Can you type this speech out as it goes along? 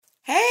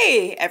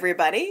Hey,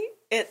 everybody,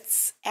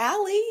 it's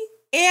Allie,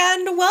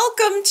 and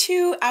welcome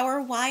to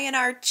our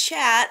Y&R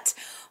chat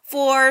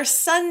for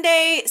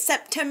Sunday,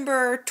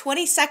 September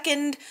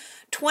 22nd,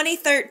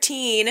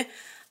 2013. I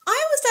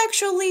was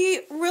actually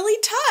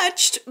really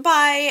touched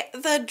by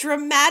the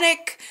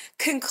dramatic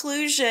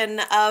conclusion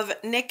of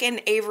Nick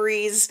and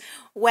Avery's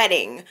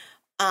wedding,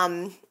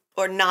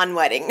 or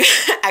non-wedding,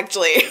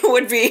 actually,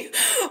 would be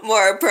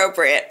more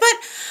appropriate.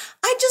 But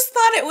I just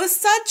thought it was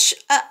such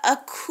a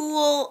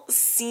cool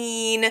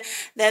scene,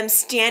 them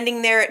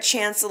standing there at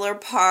Chancellor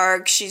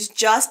Park. She's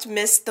just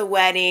missed the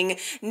wedding.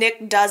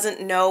 Nick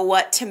doesn't know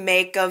what to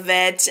make of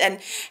it.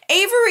 And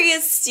Avery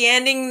is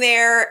standing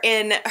there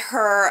in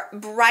her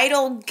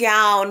bridal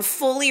gown,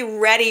 fully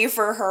ready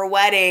for her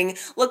wedding,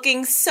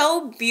 looking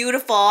so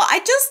beautiful. I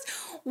just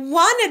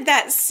wanted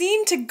that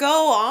scene to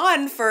go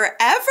on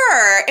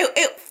forever.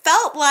 It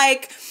felt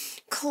like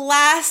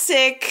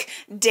classic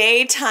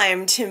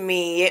daytime to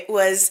me. It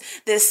was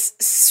this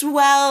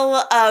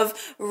swell of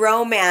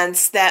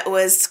romance that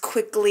was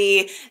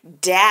quickly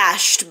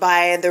dashed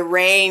by the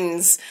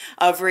rains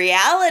of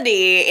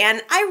reality,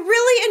 and I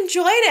really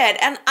enjoyed it.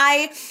 And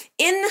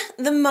in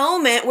the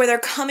moment where they're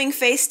coming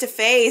face to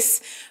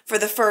face for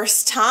the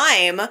first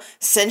time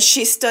since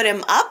she stood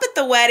him up at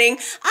the wedding,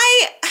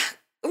 I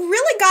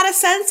really got a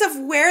sense of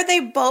where they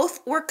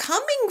both were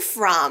coming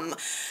from.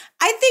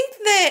 I think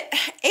that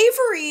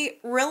Avery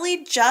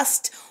really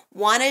just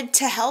wanted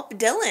to help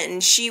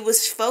Dylan. She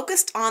was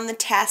focused on the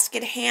task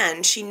at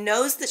hand. She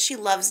knows that she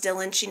loves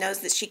Dylan. She knows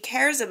that she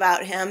cares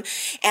about him.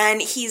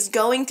 And he's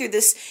going through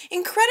this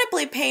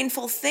incredibly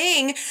painful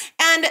thing.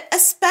 And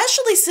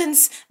especially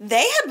since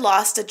they had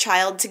lost a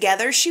child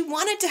together, she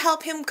wanted to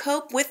help him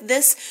cope with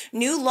this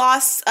new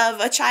loss of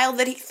a child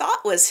that he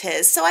thought was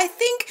his. So I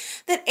think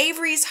that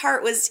Avery's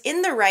heart was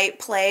in the right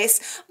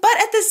place. But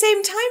at the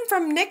same time,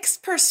 from Nick's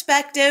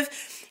perspective,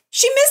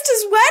 she missed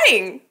his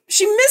wedding.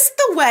 She missed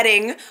the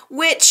wedding,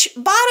 which,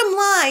 bottom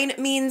line,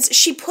 means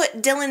she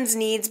put Dylan's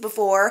needs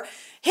before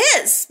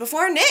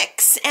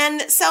Nick's.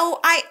 And so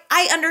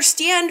I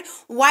understand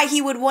why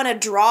he would want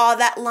to draw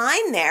that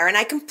line there. And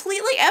I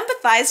completely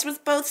empathize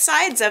with both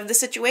sides of the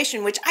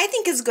situation, which I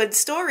think is good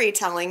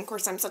storytelling. Of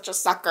course, I'm such a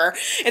sucker.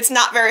 It's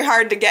not very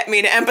hard to get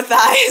me to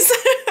empathize.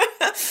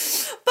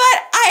 But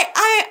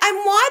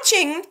I'm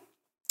watching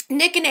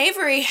Nick and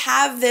Avery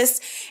have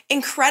this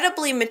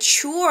incredibly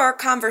mature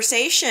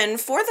conversation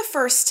for the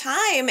first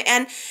time,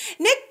 and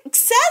Nick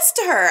says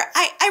to her,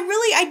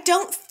 I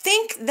don't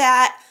think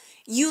that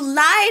you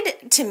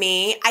lied to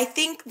me. I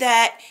think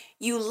that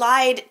you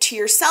lied to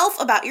yourself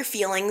about your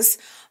feelings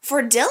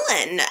for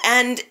Dylan.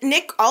 And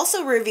Nick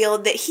also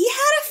revealed that he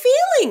had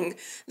a feeling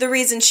the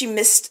reason she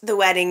missed the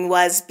wedding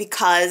was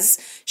because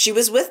she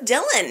was with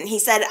Dylan. He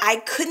said, I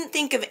couldn't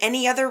think of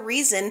any other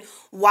reason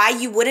why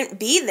you wouldn't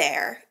be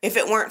there if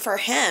it weren't for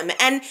him.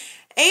 And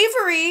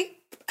Avery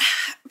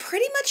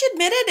pretty much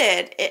admitted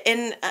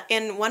it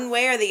in one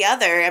way or the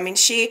other. I mean,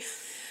 she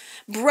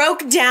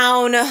broke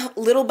down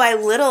little by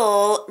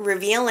little,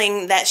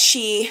 revealing that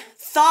she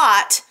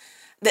thought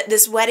that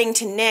this wedding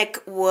to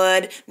Nick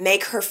would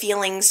make her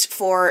feelings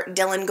for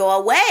Dylan go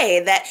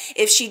away, that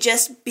if she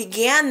just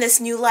began this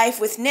new life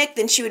with Nick,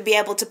 then she would be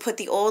able to put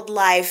the old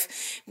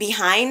life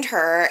behind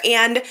her.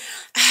 And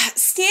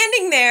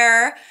standing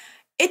there,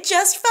 it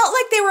just felt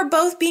like they were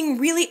both being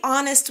really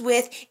honest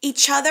with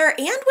each other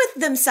and with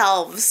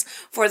themselves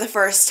for the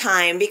first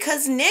time,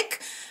 because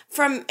Nick,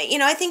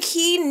 I think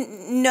he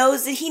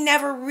knows that he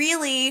never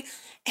really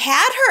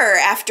had her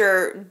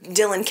after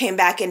Dylan came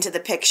back into the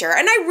picture.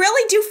 And I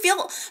really do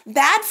feel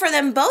bad for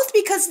them both,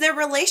 because their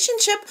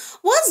relationship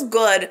was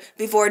good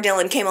before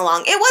Dylan came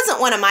along. It wasn't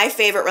one of my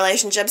favorite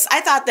relationships. I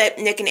thought that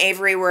Nick and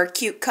Avery were a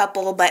cute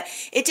couple, but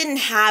it didn't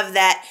have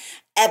that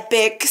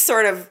epic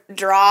sort of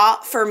draw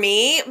for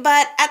me.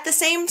 But at the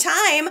same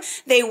time,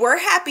 they were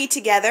happy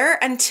together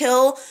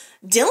until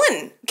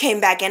Dylan came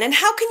back in. And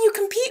how can you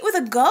compete with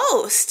a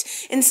ghost?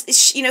 And,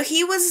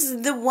 he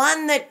was the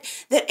one that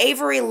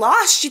Avery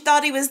lost. She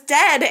thought he was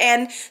dead.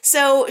 And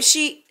so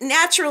she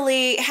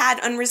naturally had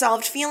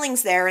unresolved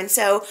feelings there. And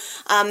so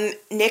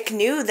Nick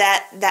knew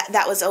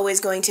that was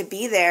always going to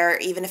be there,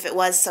 even if it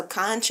was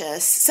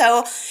subconscious.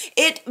 So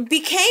it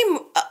became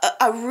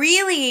a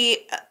really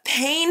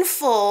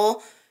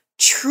painful,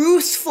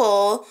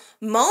 truthful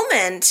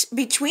moment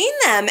between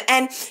them,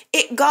 and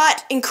it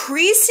got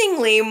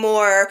increasingly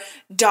more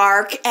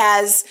dark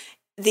as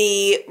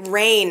the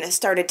rain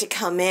started to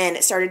come in.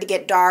 It started to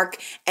get dark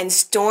and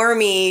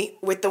stormy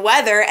with the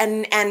weather,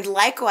 and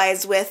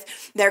likewise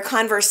with their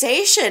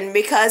conversation,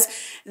 because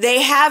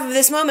they have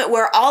this moment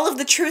where all of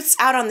the truth's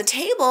out on the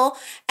table,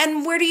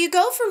 and where do you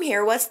go from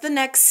here? What's the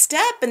next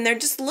step? And they're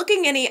just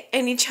looking in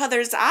each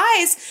other's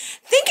eyes,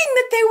 thinking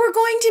that they were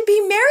going to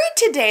be married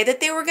today, that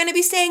they were going to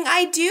be saying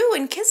I do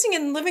and kissing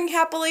and living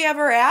happily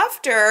ever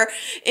after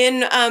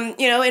in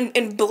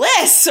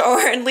bliss, or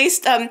at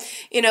least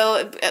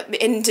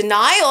in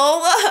denial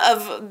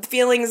of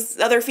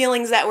other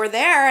feelings that were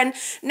there. And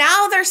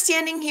now they're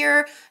standing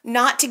here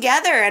not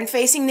together and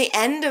facing the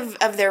end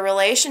of their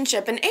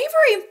relationship. And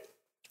Avery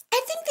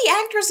I think the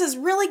actress is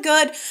really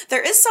good.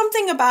 There is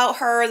something about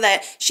her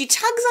that she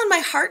tugs on my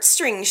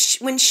heartstrings.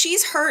 When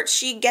she's hurt,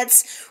 she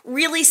gets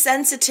really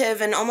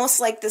sensitive and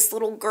almost like this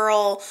little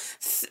girl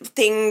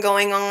thing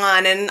going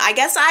on. And I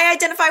guess I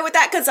identify with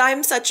that because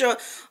I'm such a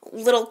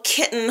little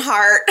kitten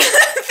heart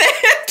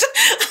that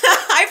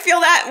I feel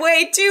that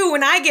way too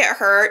when I get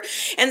hurt.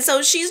 And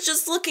so she's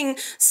just looking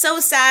so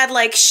sad,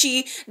 like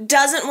she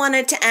doesn't want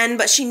it to end,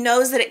 but she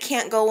knows that it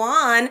can't go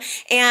on.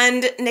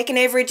 And Nick and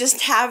Avery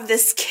just have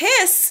this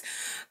kiss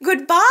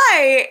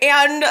goodbye,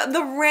 and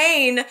the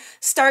rain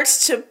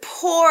starts to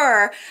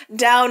pour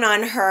down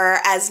on her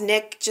as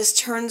Nick just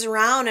turns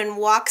around and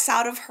walks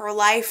out of her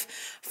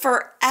life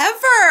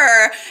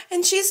forever.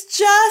 And she's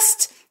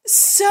just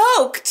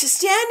soaked,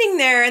 standing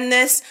there in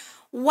this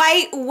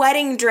white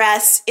wedding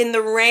dress in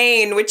the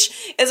rain,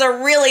 which is a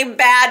really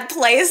bad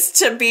place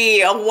to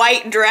be, a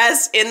white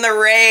dress in the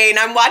rain.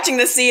 I'm watching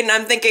the scene and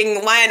I'm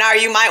thinking,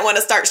 YNR, you might want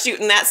to start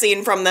shooting that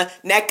scene from the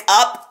neck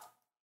up.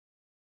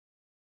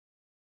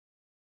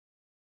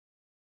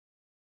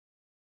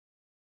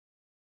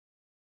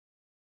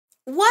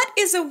 What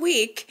is a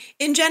week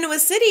in Genoa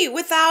City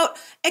without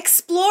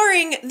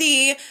exploring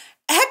the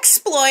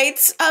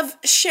exploits of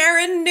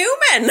Sharon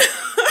Newman?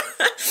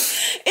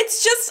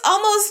 It's just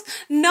almost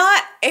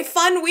not a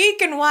fun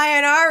week in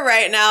YNR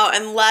right now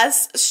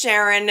unless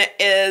Sharon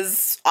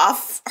is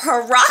off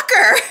her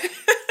rocker.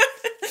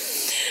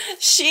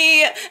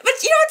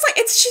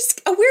 It's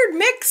just a weird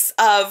mix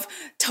of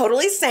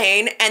totally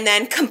sane and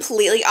then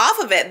completely off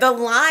of it. The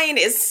line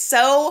is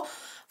so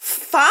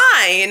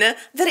fine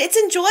that it's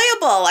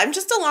enjoyable. I'm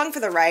just along for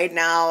the ride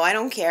now. I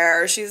don't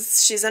care.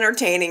 She's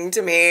entertaining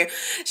to me.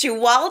 She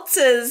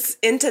waltzes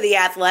into the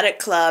athletic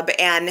club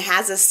and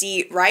has a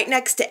seat right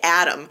next to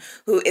Adam,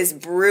 who is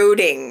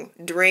brooding,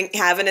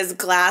 having his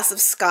glass of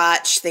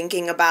scotch,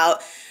 thinking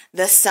about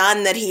the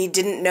son that he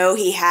didn't know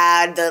he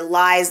had, the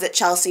lies that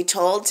Chelsea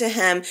told to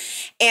him.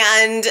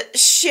 And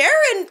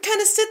Sharon kind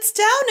of sits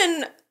down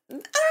and I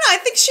don't know, I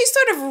think she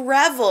sort of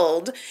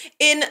reveled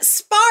in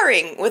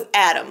sparring with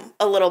Adam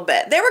a little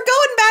bit. They were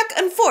going back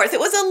and forth. It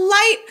was a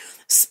light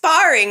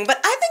sparring, but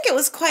I think it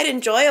was quite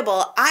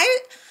enjoyable. I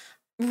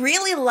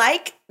really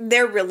like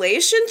their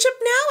relationship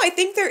now. I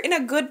think they're in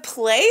a good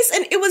place,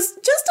 and it was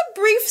just a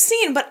brief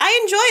scene, but I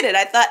enjoyed it.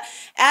 I thought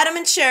Adam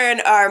and Sharon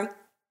are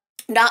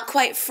not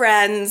quite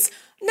friends,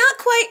 not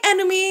quite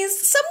enemies,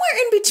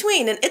 somewhere in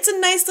between. And it's a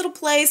nice little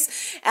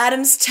place.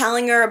 Adam's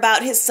telling her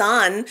about his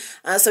son,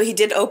 so he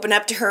did open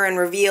up to her and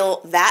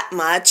reveal that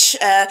much.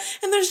 And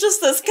there's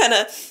just this kind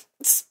of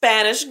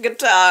Spanish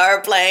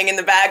guitar playing in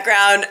the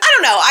background. I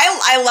don't know.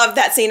 I love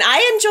that scene. I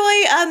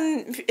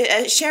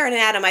enjoy Sharon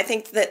and Adam. I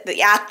think that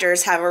the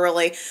actors have a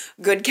really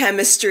good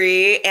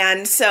chemistry.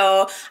 And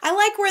so I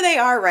like where they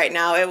are right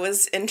now. It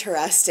was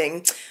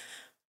interesting.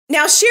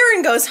 Now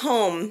Sharon goes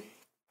home,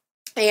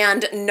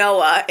 and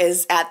Noah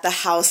is at the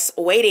house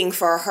waiting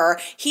for her.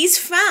 He's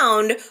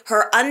found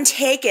her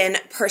untaken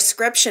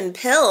prescription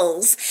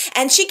pills,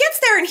 and she gets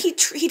there and he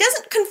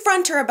doesn't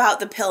confront her about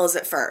the pills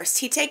at first.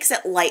 He takes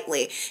it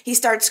lightly. He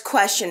starts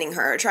questioning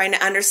her, trying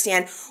to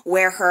understand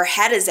where her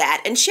head is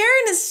at. And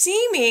Sharon is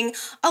seeming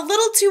a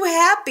little too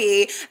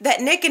happy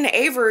that Nick and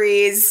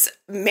Avery's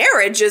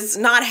marriage is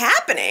not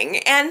happening.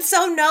 And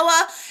so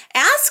Noah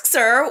asks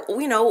her,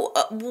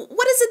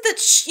 what is it that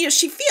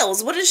she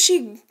feels?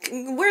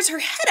 Where's her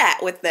head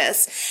at with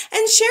this?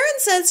 And Sharon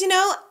says,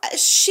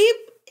 she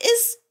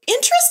is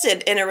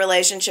interested in a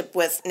relationship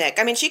with Nick.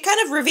 I mean, she kind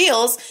of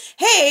reveals,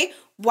 hey,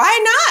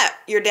 why not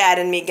your dad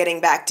and me getting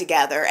back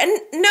together? And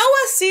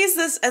Noah sees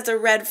this as a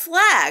red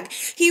flag.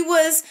 He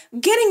was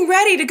getting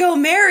ready to go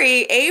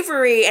marry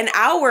Avery an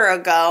hour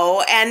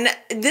ago, and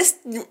this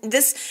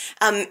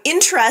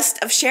interest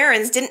of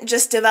Sharon's didn't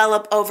just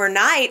develop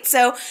overnight.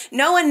 So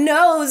Noah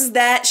knows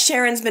that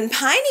Sharon's been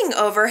pining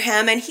over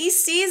him, and he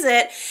sees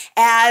it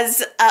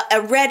as a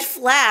red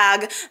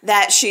flag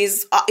that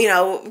she's,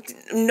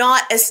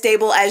 not as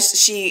stable as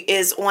she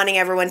is wanting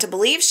everyone to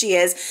believe she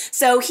is.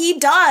 So he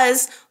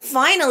does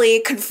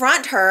finally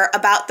confront her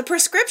about the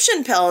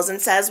prescription pills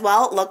and says,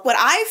 well, look what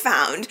I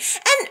found.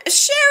 And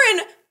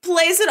Sharon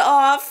plays it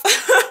off.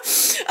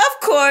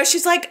 Of course,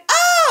 she's like,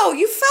 oh,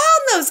 you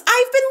found those.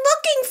 I've been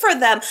looking for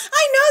them.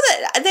 I know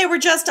that they were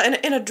just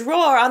in a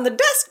drawer on the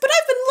desk, but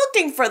I've been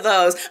looking for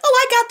those.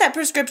 Oh, I got that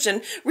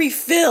prescription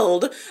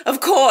refilled, of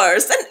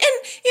course. And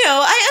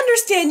I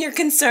understand your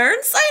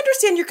concerns. I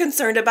understand you're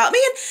concerned about me,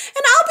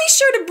 and I'll be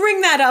sure to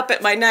bring that up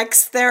at my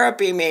next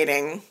therapy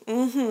meeting.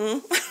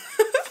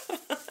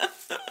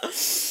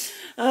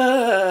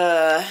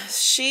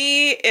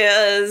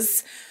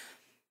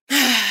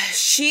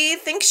 She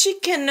thinks she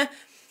can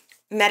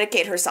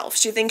medicate herself.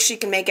 She thinks she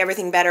can make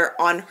everything better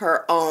on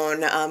her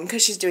own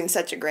because she's doing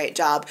such a great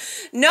job.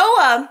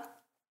 Noah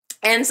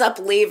ends up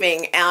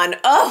leaving, and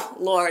oh,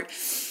 Lord,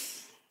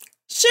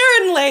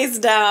 Sharon lays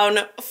down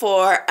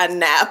for a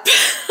nap.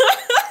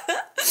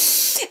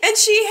 And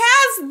she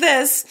has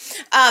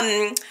this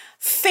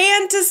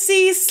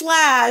fantasy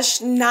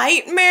 /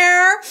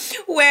 nightmare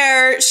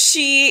where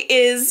she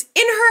is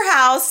in her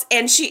house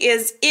and she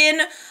is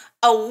in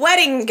a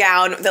wedding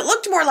gown that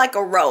looked more like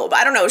a robe.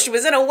 I don't know. She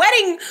was in a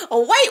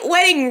white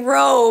wedding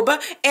robe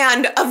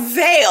and a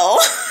veil.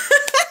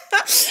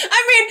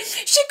 I mean,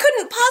 she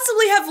couldn't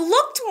possibly have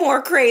looked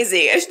more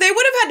crazy. They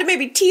would have had to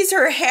maybe tease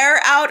her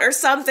hair out or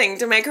something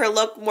to make her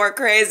look more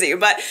crazy.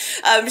 But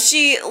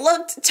she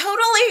looked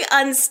totally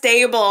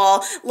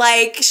unstable,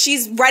 like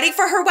she's ready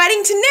for her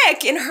wedding to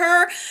Nick. In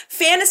her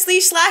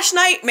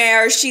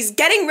fantasy/nightmare, she's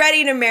getting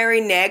ready to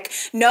marry Nick.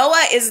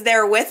 Noah is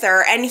there with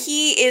her, and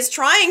he is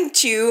trying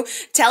to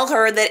tell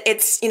her that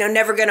it's,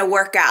 never going to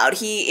work out.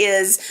 He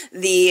is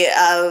the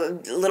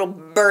little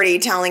birdie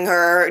telling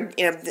her,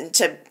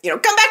 to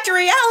come back to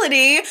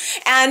reality,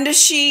 and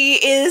she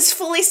is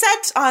fully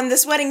set on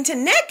this wedding to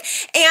Nick.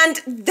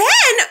 And then,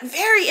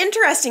 very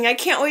interesting, I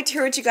can't wait to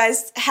hear what you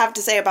guys have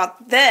to say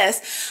about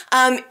this.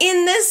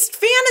 In this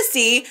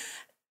fantasy,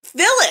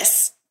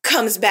 Phyllis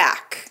comes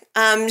back.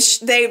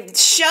 They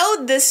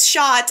showed this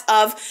shot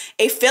of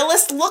a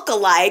Phyllis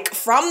lookalike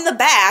from the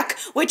back,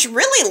 which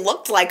really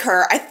looked like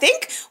her. I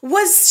think,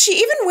 was she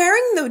even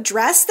wearing the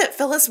dress that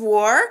Phyllis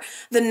wore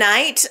the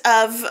night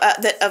of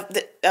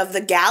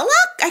the gala?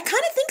 I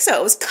kind of think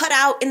so. It was cut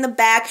out in the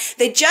back.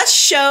 They just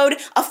showed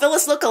a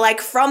Phyllis lookalike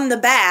from the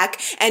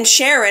back, and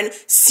Sharon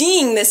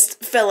seeing this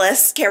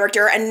Phyllis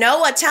character, and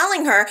Noah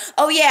telling her,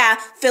 "Oh yeah,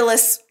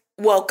 Phyllis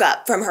woke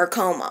up from her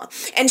coma."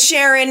 And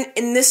Sharon,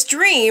 in this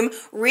dream,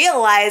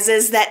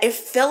 realizes that if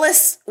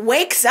Phyllis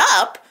wakes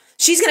up,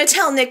 she's going to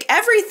tell Nick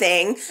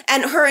everything,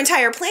 and her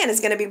entire plan is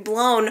going to be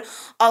blown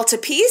all to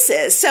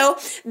pieces. So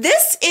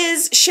this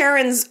is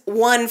Sharon's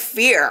one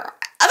fear.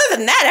 Other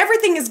than that,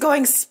 everything is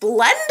going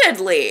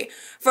splendidly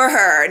for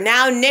her.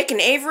 Now Nick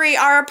and Avery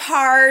are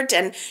apart,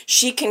 and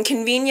she can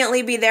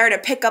conveniently be there to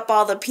pick up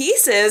all the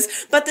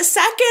pieces. But the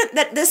second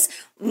that this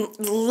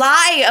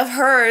lie of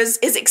hers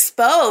is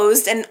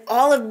exposed, and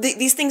all of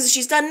these things that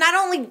she's done, not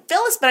only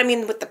Phyllis, but I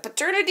mean with the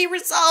paternity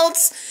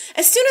results,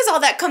 as soon as all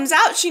that comes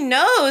out, she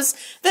knows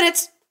that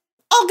it's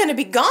all going to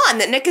be gone,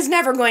 that Nick is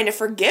never going to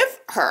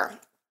forgive her.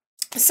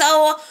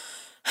 So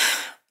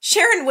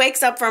Sharon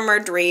wakes up from her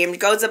dream,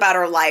 goes about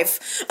her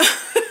life.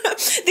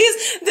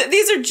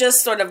 These are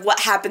just sort of what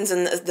happens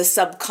in the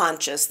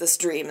subconscious. This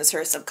dream is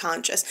her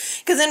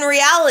subconscious. Because in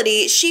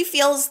reality, she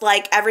feels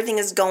like everything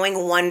is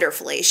going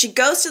wonderfully. She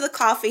goes to the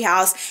coffee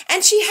house,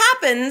 and she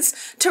happens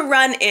to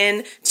run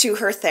into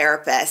her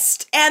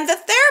therapist. And the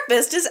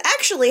therapist is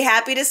actually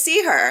happy to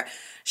see her.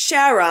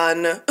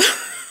 "Sharon,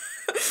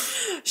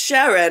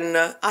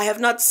 Sharon, I have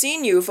not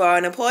seen you for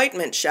an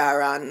appointment,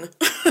 Sharon."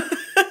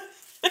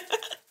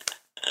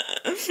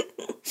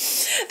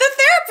 The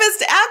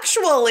therapist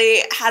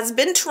actually has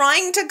been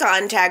trying to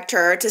contact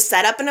her to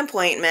set up an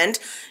appointment.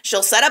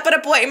 She'll set up an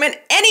appointment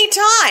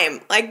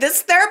anytime. Like,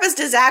 this therapist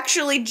is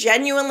actually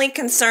genuinely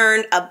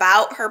concerned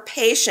about her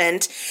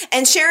patient,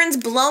 and Sharon's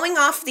blowing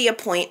off the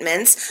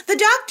appointments. The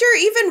doctor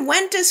even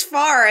went as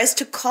far as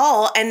to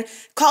call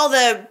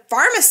the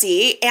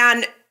pharmacy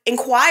and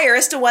inquire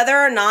as to whether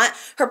or not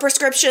her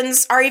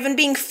prescriptions are even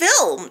being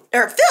filled.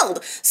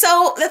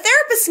 So the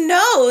therapist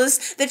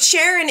knows that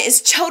Sharon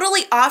is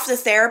totally off the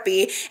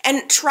therapy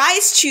and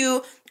tries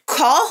to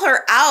call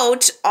her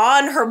out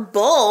on her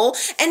bull,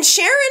 and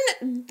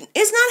Sharon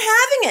is not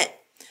having it.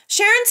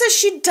 Sharon says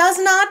she does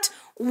not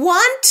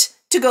want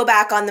to go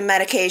back on the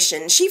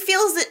medication. She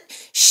feels that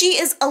she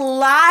is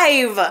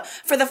alive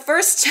for the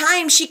first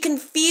time. She can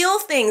feel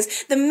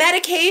things. The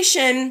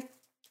medication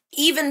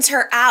evens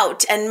her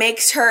out and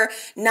makes her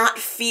not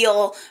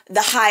feel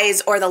the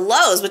highs or the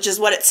lows, which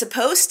is what it's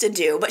supposed to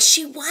do. But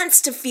she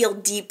wants to feel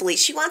deeply.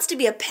 She wants to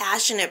be a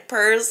passionate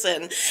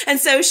person. And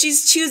so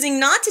she's choosing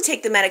not to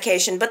take the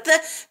medication. But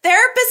the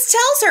therapist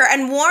tells her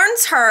and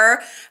warns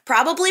her,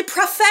 probably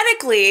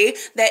prophetically,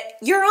 that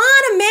you're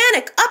on a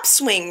manic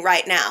upswing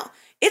right now.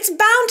 It's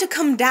bound to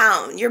come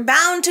down. You're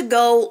bound to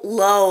go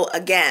low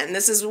again.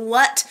 This is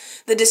what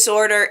the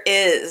disorder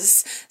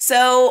is.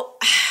 So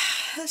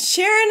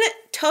Sharon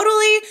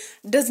totally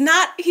does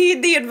not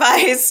heed the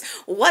advice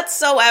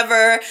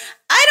whatsoever.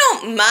 I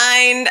don't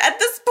mind. At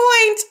this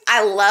point,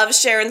 I love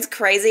Sharon's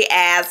crazy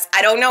ass.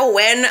 I don't know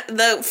when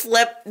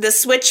the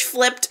switch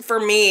flipped for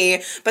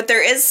me, but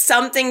there is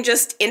something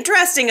just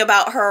interesting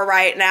about her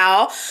right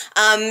now.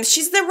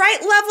 She's the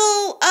right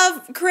level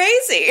of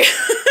crazy.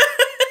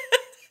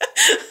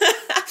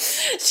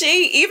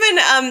 She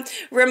even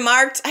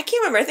remarked, I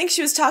can't remember, I think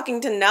she was talking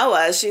to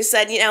Noah. She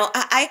said,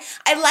 I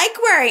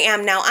like where I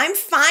am now. I'm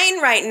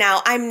fine right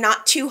now. I'm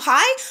not too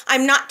high.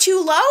 I'm not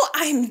too low.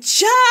 I'm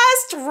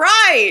just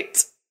right.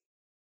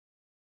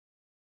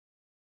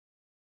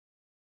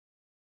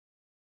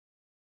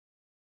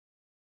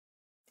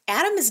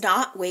 Adam is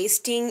not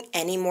wasting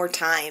any more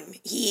time.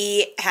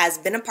 He has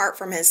been apart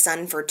from his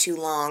son for too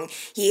long.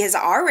 He has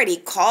already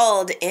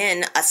called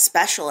in a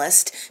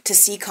specialist to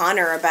see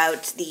Connor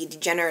about the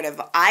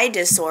degenerative eye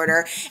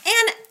disorder.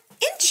 And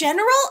in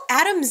general,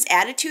 Adam's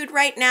attitude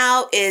right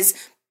now is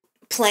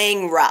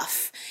playing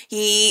rough.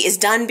 He is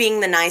done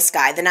being the nice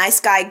guy. The nice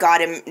guy got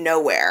him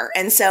nowhere.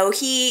 And so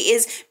he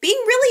is being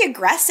really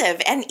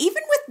aggressive. And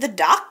even with the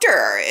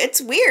doctor, it's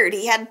weird.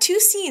 He had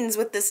 2 scenes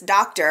with this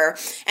doctor,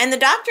 and the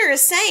doctor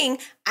is saying,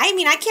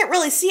 I can't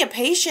really see a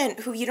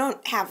patient who you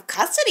don't have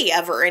custody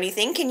of or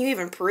anything. Can you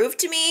even prove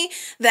to me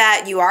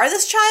that you are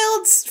this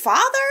child's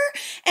father?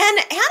 And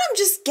Adam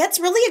just gets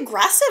really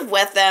aggressive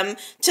with them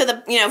to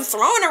the,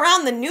 throwing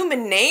around the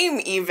Newman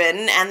name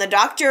even. And the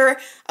doctor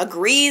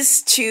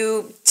agrees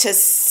to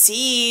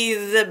see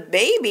the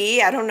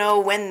baby. I don't know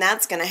when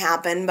that's going to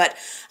happen. But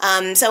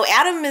so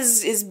Adam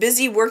is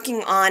busy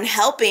working on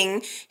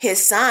helping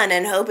his son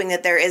and hoping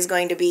that there is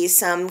going to be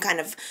some kind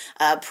of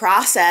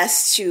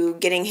process to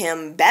getting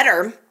him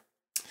better.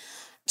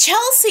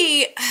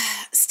 Chelsea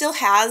still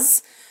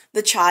has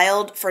the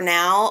child for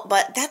now,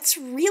 but that's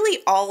really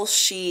all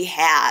she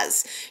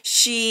has.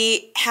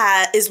 She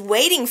is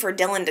waiting for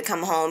Dylan to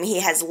come home.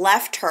 He has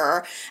left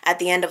her at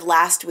the end of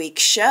last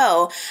week's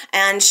show,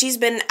 and she's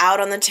been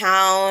out on the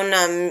town,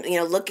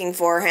 looking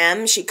for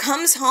him. She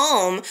comes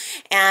home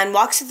and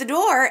walks through the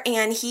door,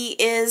 and he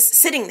is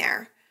sitting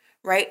there,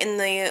 right in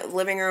the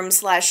living room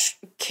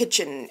 /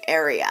 kitchen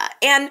area.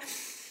 And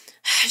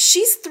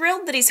she's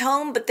thrilled that he's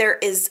home, but there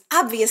is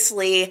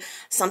obviously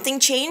something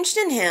changed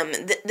in him.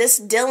 This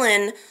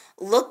Dylan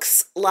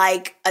looks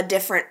like a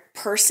different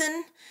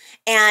person,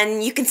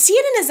 and you can see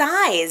it in his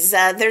eyes.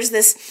 There's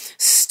this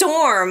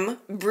storm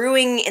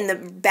brewing in the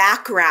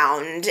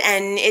background,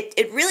 and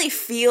it really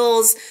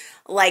feels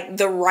like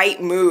the right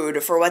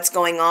mood for what's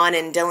going on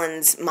in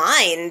Dylan's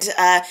mind.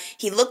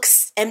 He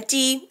looks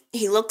empty.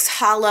 He looks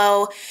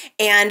hollow,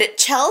 and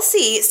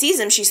Chelsea sees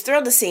him. She's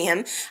thrilled to see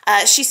him.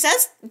 She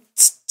says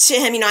to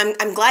him,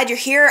 I'm glad you're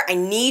here. I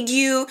need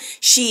you.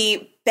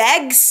 She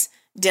begs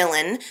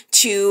Dylan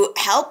to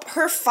help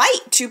her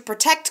fight to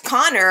protect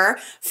Connor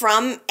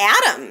from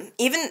Adam,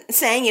 even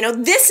saying,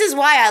 this is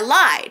why I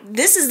lied.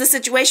 This is the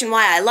situation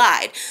why I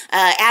lied.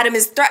 Adam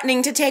is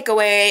threatening to take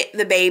away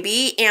the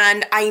baby,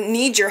 and I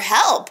need your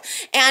help.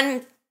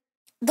 And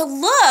the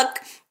look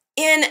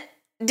in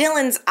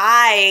Dylan's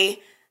eye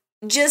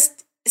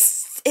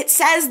it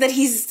says that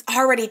he's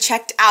already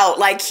checked out,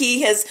 like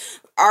he has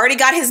already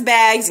got his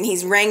bags and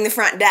he's rang the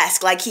front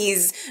desk, like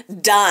he's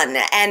done.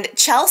 And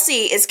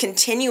Chelsea is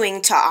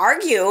continuing to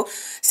argue,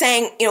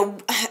 saying,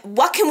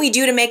 what can we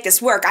do to make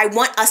this work? I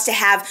want us to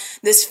have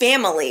this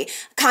family.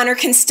 Connor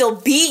can still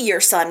be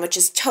your son, which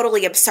is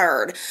totally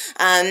absurd.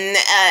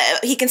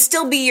 He can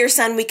still be your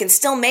son. We can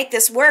still make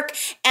this work.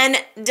 And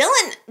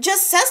Dylan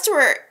just says to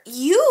her,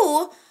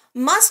 you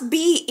must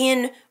be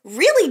in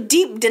really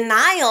deep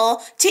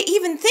denial to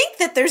even think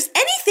that there's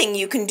anything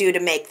you can do to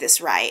make this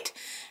right.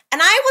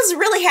 And I was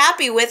really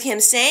happy with him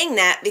saying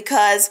that,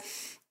 because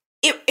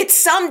it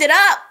summed it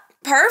up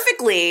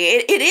perfectly.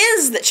 It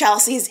is that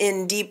Chelsea's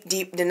in deep,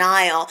 deep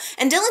denial,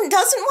 and Dylan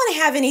doesn't want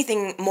to have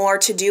anything more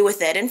to do with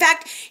it. In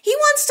fact, he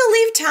wants to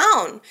leave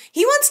town.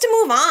 He wants to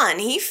move on.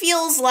 He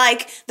feels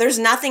like there's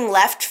nothing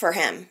left for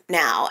him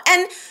now.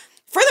 And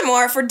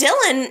furthermore, for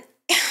Dylan,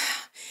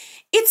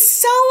 it's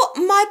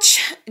so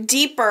much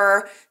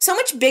deeper, so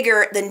much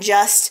bigger than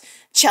just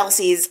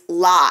Chelsea's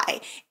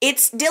lie.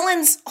 It's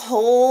Dylan's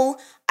whole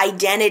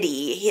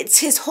identity. It's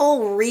his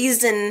whole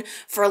reason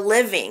for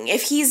living.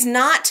 If he's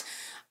not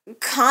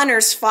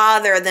Connor's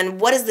father, then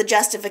what is the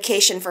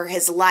justification for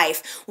his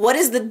life? What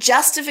is the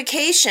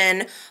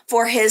justification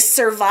for his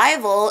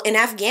survival in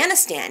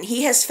Afghanistan?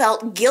 He has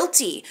felt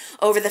guilty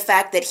over the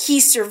fact that he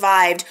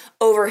survived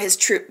over his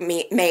troop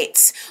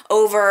mates,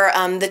 over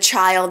the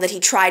child that he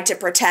tried to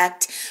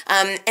protect.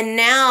 And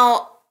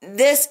now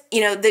this,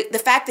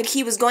 the fact that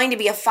he was going to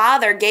be a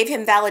father gave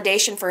him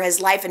validation for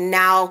his life, and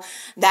now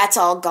that's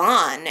all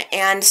gone.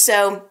 And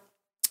so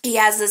he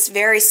has this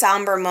very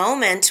somber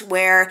moment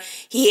where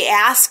he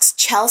asks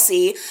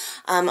Chelsea,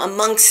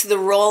 amongst the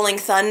rolling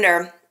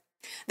thunder,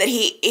 that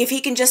if he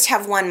can just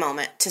have one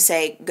moment to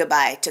say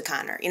goodbye to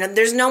Connor.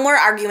 There's no more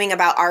arguing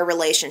about our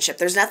relationship.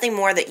 There's nothing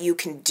more that you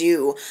can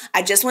do.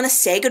 I just want to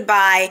say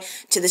goodbye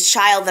to this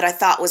child that I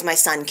thought was my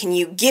son. Can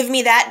you give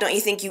me that? Don't you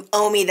think you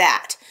owe me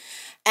that?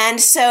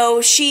 And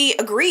so she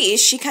agrees.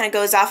 She kind of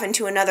goes off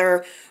into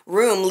another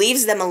room,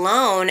 leaves them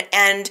alone,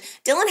 and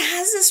Dylan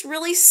has this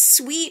really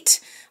sweet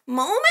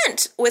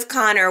moment with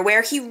Connor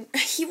where he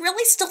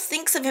really still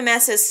thinks of him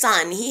as his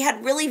son. He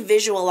had really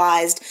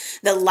visualized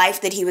the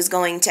life that he was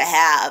going to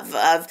have,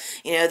 of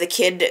the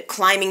kid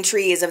climbing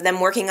trees, of them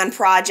working on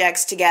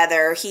projects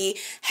together. He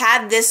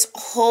had this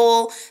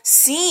whole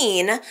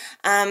scene,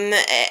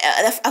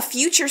 a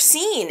future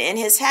scene in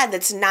his head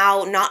that's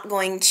now not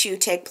going to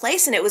take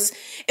place, and it was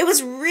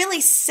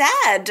really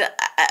sad.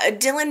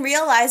 Dylan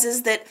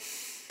realizes that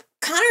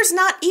Connor's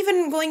not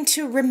even going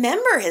to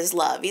remember his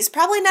love. He's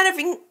probably not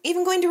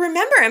even going to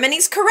remember him, and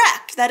he's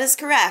correct. That is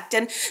correct.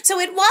 And so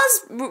it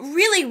was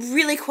really,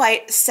 really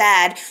quite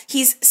sad.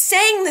 He's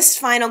saying this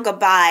final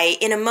goodbye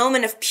in a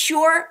moment of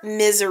pure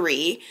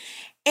misery,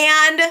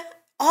 and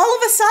all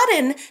of a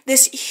sudden,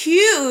 this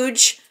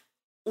huge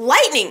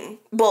lightning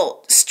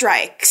bolt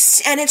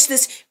strikes, and it's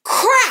this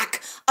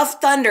crack of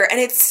thunder, and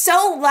it's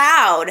so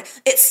loud,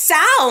 it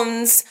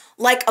sounds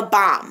like a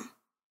bomb.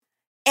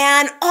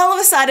 And all of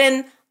a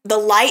sudden, the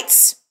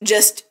lights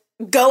just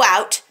go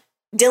out.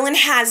 Dylan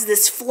has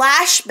this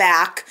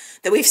flashback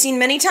that we've seen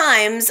many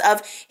times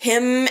of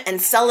him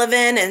and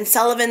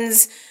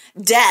Sullivan's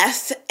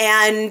death,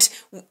 and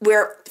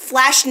we're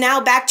flashed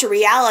now back to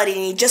reality,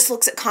 and he just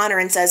looks at Connor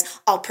and says,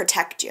 "I'll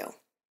protect you."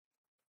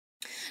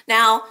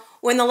 Now,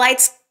 when the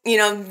lights,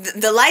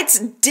 the lights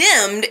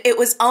dimmed, it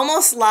was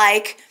almost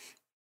like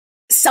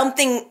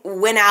something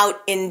went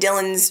out in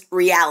Dylan's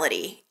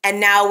reality,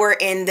 and now we're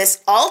in this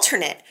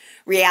alternate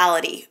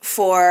reality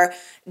for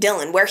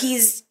Dylan, where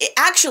he's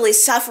actually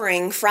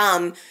suffering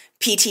from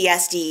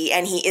PTSD,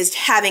 and he is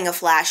having a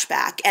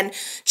flashback. And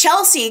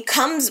Chelsea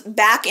comes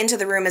back into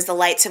the room as the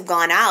lights have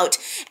gone out,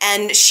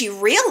 and she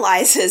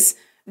realizes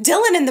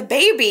Dylan and the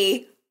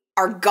baby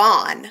are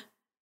gone.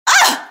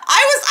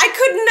 I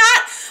could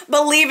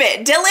not believe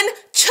it. Dylan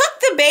took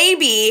the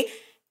baby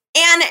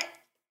and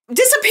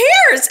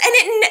disappears,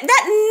 and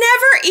that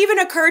never even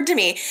occurred to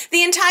me.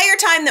 The entire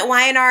time that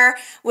Y&R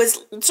was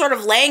sort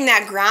of laying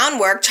that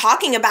groundwork,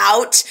 talking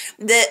about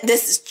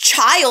this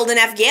child in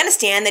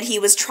Afghanistan that he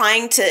was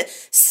trying to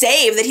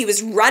save, that he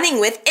was running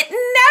with, it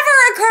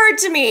never occurred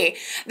to me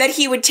that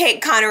he would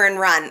take Connor and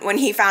run when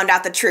he found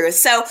out the truth.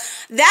 So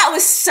that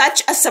was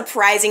such a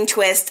surprising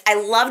twist. I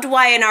loved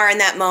Y&R in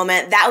that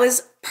moment. That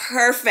was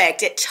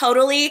perfect. It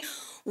totally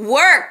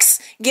works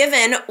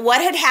given what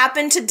had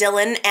happened to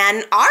Dylan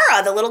and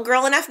Ara, the little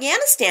girl in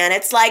Afghanistan.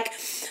 It's like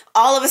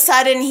all of a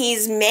sudden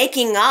he's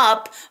making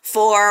up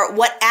for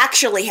what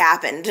actually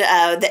happened,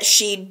 that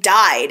she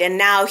died, and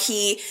now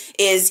he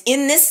is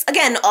in this,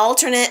 again,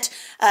 alternate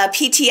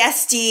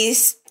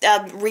PTSD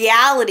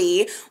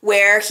reality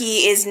where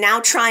he is now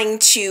trying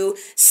to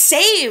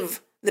save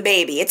the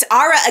baby. It's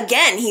Ara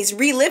again. He's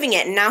reliving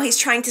it, and now he's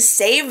trying to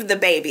save the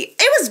baby.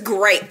 It was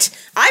great.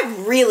 I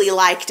really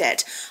liked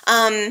it.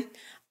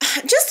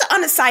 Just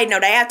on a side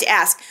note, I have to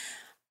ask,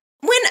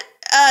 when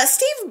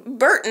Steve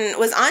Burton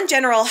was on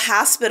General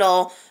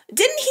Hospital,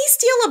 didn't he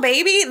steal a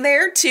baby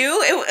there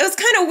too? It was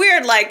kind of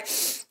weird, like,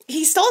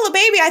 he stole a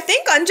baby, I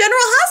think, on General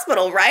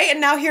Hospital, right?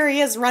 And now here he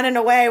is running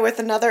away with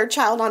another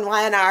child on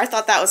Y&R. I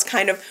thought that was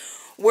kind of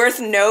worth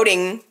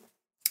noting.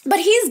 But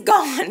he's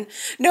gone.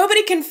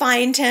 Nobody can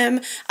find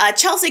him.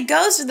 Chelsea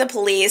goes to the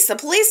police. The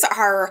police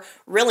are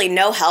really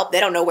no help. They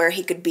don't know where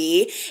he could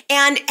be.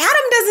 And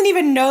Adam doesn't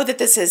even know that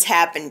this has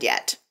happened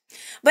yet.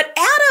 But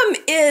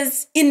Adam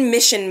is in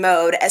mission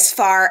mode as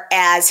far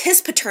as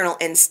his paternal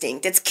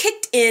instinct. It's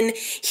kicked in.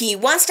 He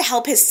wants to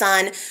help his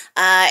son.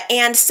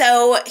 And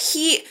so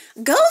he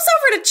goes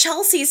over to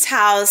Chelsea's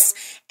house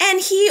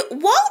and he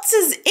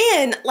waltzes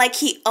in like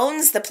he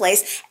owns the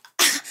place.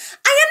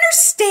 I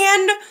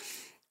understand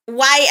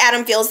why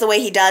Adam feels the way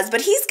he does,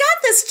 but he's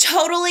got this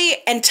totally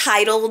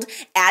entitled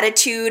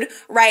attitude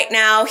right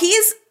now.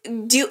 He's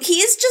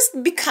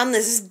just become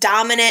this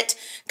dominant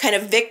kind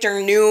of Victor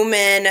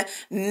Newman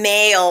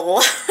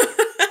male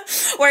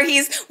where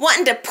he's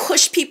wanting to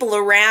push people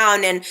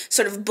around and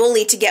sort of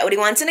bully to get what he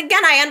wants. And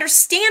again, I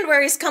understand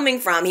where he's coming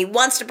from. He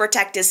wants to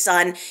protect his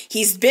son.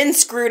 He's been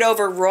screwed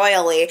over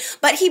royally,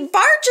 but he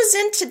barges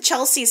into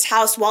Chelsea's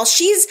house while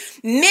she's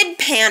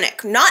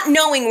mid-panic, not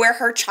knowing where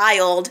her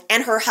child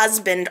and her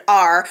husband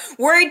are,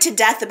 worried to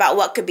death about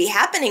what could be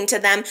happening to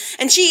them.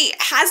 And she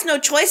has no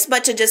choice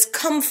but to just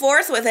come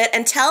forth with it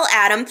and tell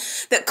Adam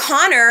that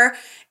Connor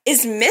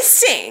is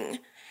missing.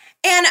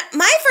 And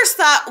my first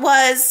thought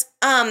was,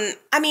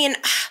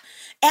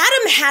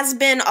 Adam has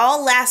been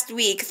all last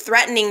week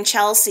threatening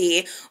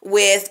Chelsea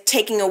with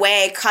taking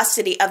away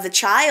custody of the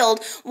child.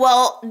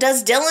 Well,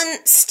 does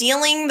Dylan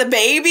stealing the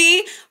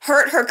baby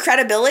hurt her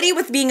credibility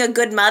with being a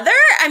good mother?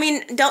 I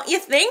mean, don't you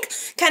think?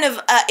 Kind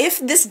of, if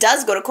this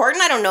does go to court,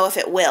 and I don't know if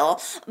it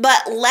will,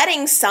 but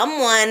letting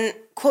someone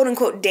quote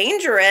unquote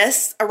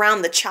dangerous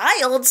around the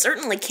child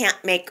certainly can't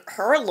make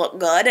her look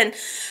good. And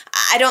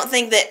I don't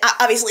think that,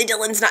 obviously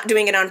Dylan's not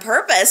doing it on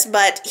purpose,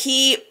 but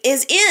he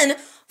is in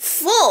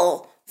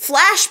full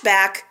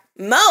flashback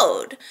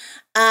mode.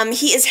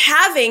 He is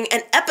having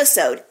an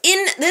episode.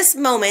 In this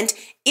moment,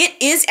 it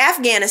is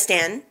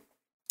Afghanistan,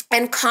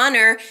 and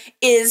Connor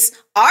is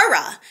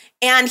Ara,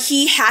 and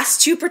he has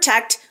to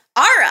protect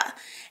Ara.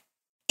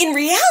 In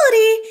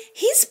reality,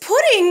 he's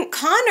putting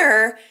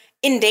Connor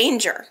in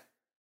danger.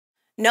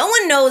 No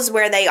one knows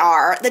where they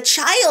are. The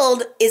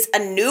child is a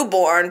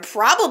newborn,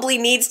 probably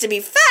needs to be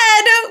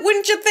fed,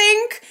 wouldn't you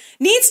think?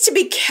 Needs to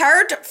be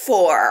cared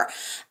for.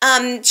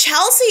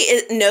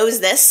 Chelsea knows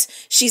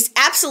this. She's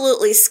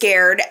absolutely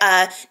scared.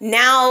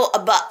 Now,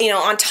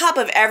 on top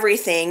of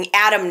everything,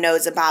 Adam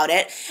knows about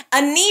it.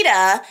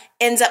 Anita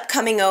ends up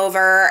coming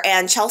over,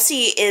 and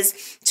Chelsea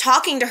is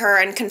talking to her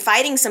and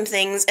confiding some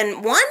things.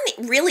 And one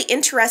really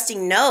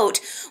interesting note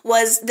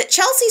was that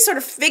Chelsea sort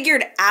of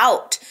figured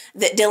out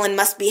that Dylan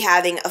must be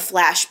having a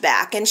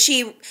flashback. And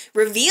she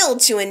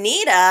revealed to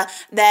Anita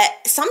that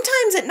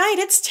sometimes at night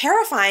it's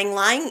terrifying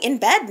lying in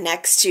bed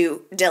next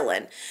to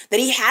Dylan, that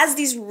he has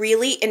these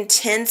really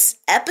intense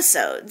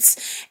episodes.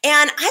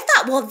 And I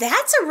thought, well,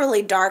 that's a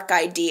really dark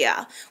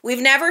idea.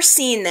 We've never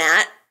seen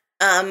that.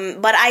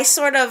 But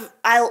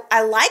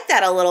I like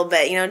that a little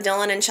bit.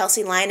 Dylan and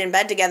Chelsea lying in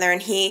bed together, and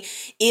he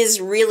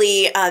is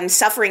really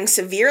suffering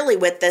severely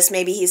with this.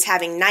 Maybe he's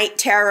having night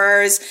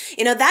terrors.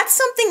 That's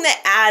something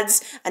that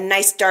adds a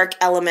nice dark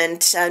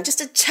element,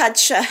 just a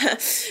touch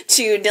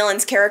to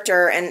Dylan's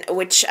character, and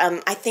which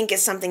I think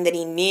is something that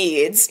he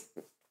needs.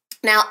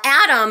 Now,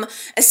 Adam,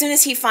 as soon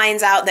as he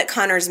finds out that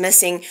Connor's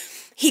missing,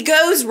 he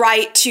goes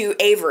right to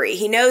Avery.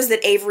 He knows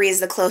that Avery is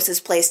the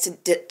closest person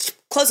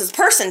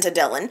to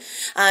Dylan.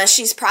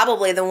 She's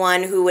probably the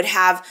one who would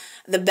have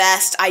the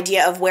best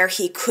idea of where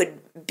he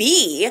could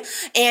be.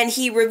 And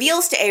he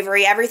reveals to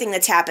Avery everything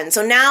that's happened.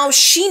 So now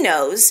she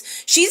knows.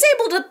 She's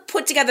able to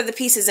put together the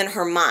pieces in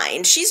her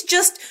mind. She's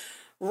just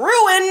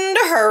ruined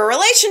her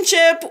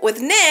relationship with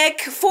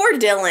Nick for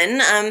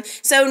Dylan.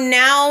 So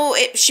now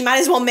she might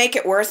as well make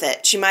it worth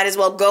it. She might as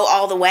well go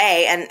all the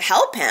way and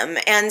help him.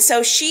 And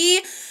so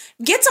she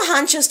gets a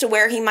hunch as to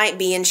where he might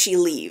be, and she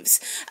leaves.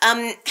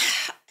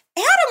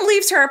 Adam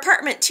leaves her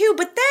apartment too,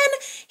 but then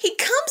he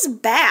comes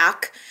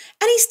back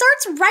and he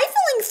starts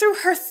rifling through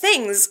her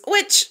things,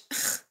 which,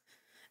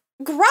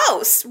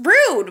 gross,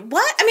 rude,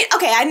 what? I mean,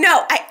 okay, I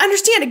know, I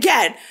understand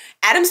again.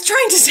 Adam's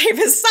trying to save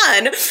his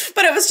son,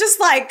 but it was just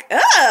like,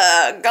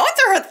 going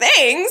through her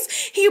things.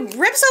 He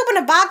rips open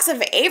a box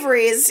of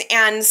Avery's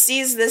and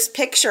sees this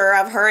picture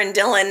of her and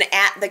Dylan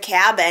at the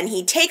cabin.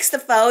 He takes the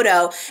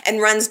photo and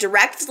runs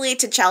directly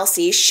to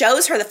Chelsea,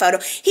 shows her the photo.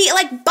 He,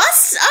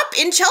 busts up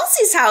in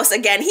Chelsea's house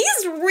again.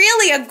 He's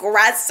really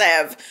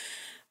aggressive,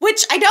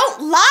 which I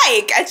don't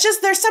like. It's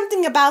just, there's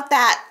something about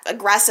that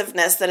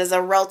aggressiveness that is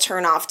a real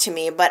turnoff to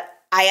me, but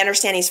I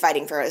understand he's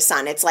fighting for his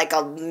son. It's like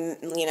a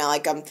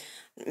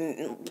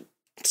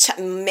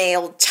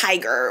male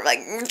tiger,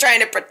 trying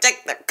to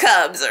protect the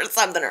cubs or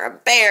something, or a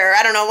bear.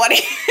 I don't know what he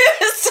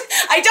is.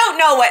 I don't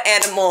know what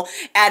animal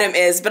Adam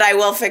is, but I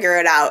will figure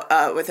it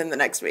out within the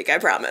next week, I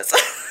promise.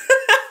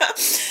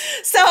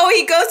 So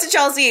he goes to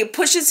Chelsea,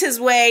 pushes his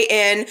way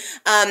in,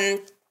 and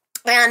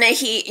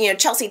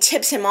Chelsea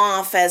tips him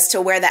off as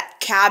to where that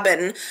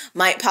cabin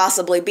might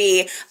possibly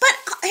be. But,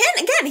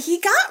 and again, he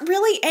got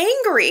really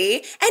angry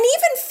and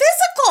even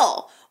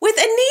physical with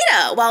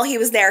Anita while he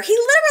was there. He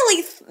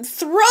literally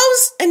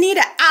throws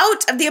Anita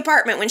out of the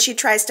apartment when she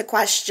tries to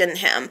question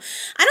him.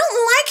 I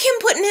don't like him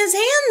putting his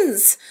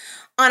hands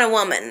on a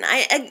woman.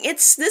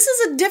 This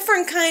is a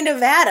different kind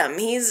of Adam.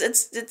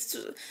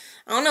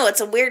 I don't know,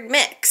 it's a weird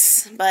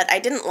mix, but I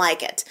didn't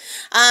like it.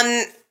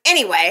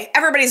 Anyway,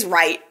 everybody's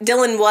right.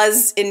 Dylan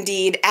was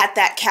indeed at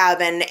that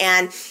cabin,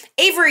 and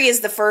Avery is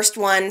the first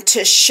one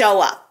to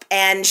show up,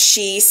 and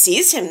she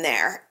sees him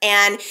there,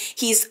 and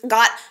he's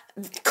got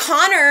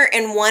Connor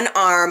in one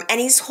arm,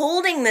 and he's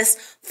holding this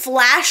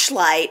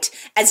flashlight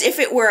as if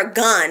it were a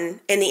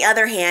gun in the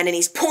other hand, and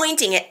he's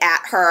pointing it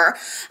at her.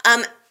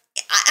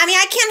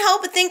 I can't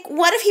help but think,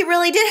 what if he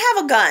really did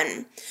have a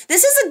gun?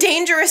 This is a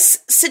dangerous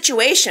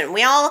situation.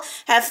 We all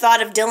have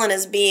thought of Dylan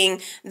as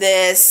being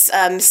this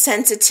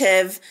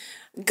sensitive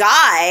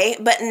guy,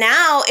 but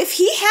now if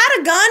he had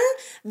a gun,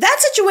 that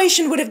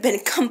situation would have been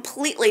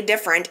completely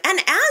different. And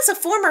as a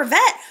former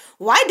vet,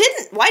 why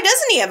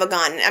doesn't he have a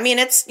gun? I mean,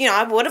 it's,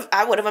 I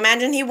would have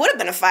imagined he would have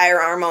been a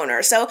firearm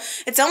owner. So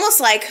it's almost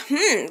like,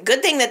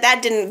 good thing that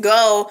didn't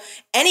go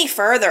any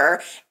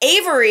further.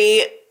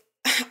 Avery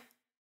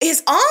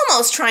is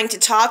almost trying to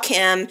talk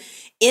him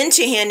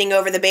into handing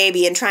over the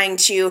baby and trying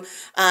to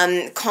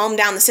calm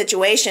down the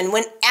situation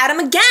when Adam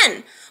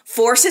again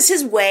forces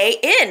his way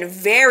in.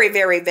 Very,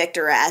 very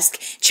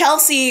Victor-esque.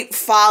 Chelsea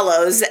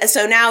follows,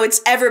 so now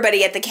it's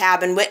everybody at the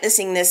cabin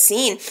witnessing this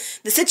scene.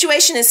 The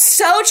situation is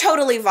so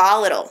totally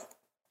volatile.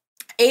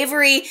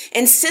 Avery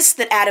insists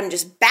that Adam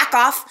just back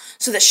off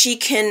so that she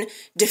can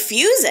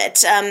diffuse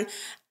it.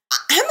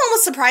 I'm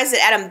almost surprised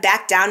that Adam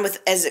backed down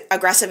with as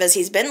aggressive as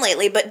he's been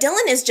lately, but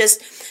Dylan is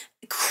just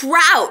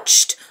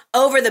crouched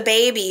over the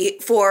baby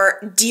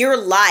for dear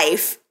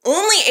life.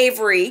 Only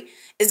Avery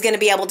is going to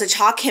be able to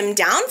talk him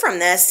down from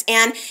this.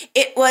 And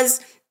it was,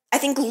 I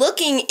think,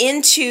 looking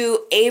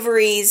into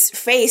Avery's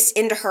face,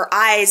 into her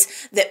eyes,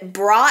 that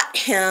brought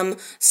him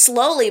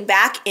slowly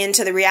back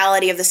into the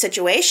reality of the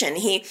situation.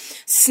 He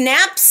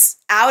snaps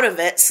out of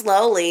it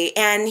slowly,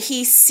 and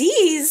he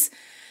sees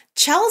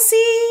Chelsea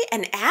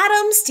and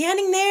Adam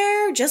standing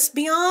there just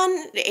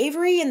beyond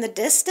Avery in the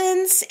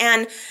distance,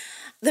 and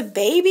the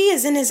baby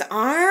is in his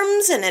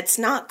arms, and it's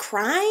not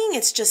crying,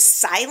 it's just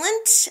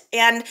silent.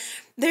 And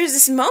there's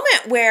this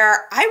moment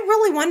where I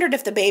really wondered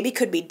if the baby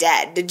could be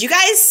dead. Did you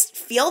guys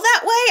feel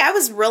that way? I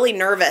was really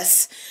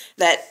nervous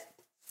that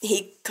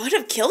he could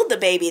have killed the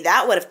baby.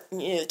 That would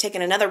have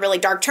taken another really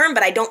dark turn,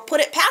 but I don't put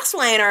it past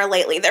Y&R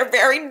lately. They're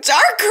very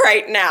dark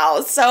right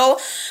now. So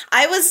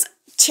I was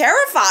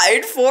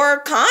terrified for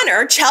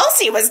Connor.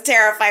 Chelsea was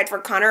terrified for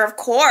Connor, of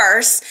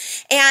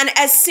course. And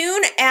as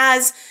soon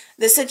as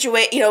the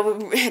situation,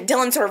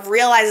 Dylan sort of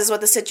realizes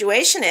what the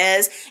situation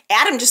is,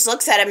 Adam just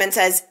looks at him and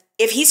says,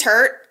 if he's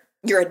hurt,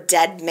 you're a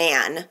dead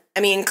man. I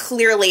mean,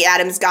 clearly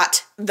Adam's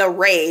got the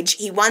rage.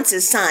 He wants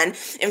his son.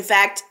 In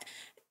fact,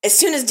 as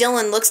soon as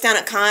Dylan looks down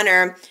at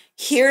Connor,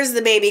 hears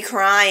the baby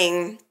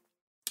crying,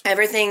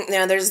 everything,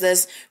 there's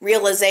this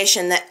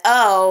realization that,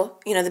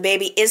 the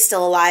baby is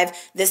still alive.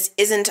 This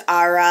isn't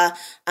Ara,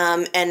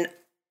 and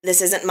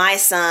this isn't my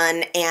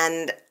son,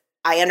 and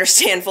I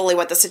understand fully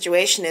what the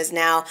situation is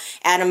now.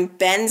 Adam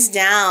bends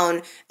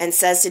down and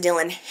says to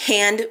Dylan,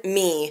 hand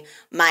me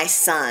my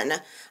son.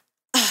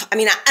 I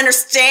mean, I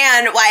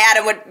understand why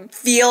Adam would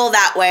feel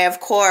that way, of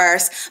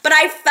course, but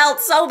I felt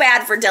so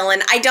bad for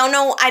Dylan. I don't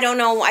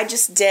know. I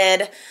just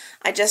did.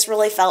 I just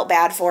really felt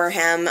bad for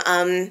him.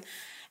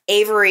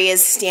 Avery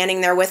is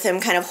standing there with him,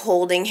 kind of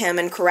holding him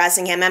and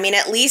caressing him. I mean,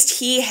 at least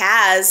he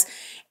has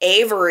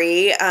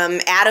Avery.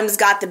 Adam's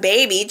got the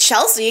baby.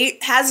 Chelsea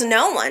has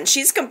no one.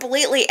 She's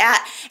completely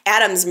at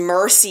Adam's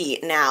mercy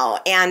now.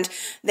 And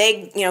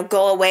they,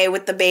 go away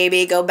with the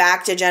baby, go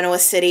back to Genoa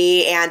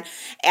City. And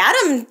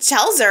Adam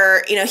tells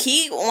her,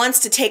 he wants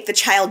to take the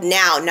child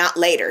now, not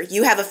later.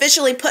 You have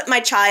officially put my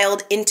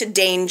child into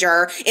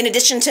danger. In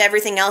addition to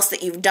everything else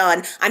that you've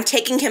done, I'm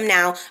taking him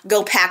now.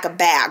 Go pack a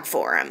bag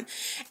for him.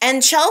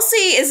 And Chelsea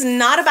is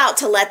not about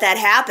to let that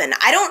happen.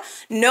 I don't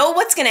know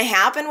what's going to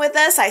happen with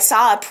this. I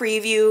saw a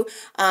preview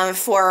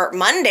for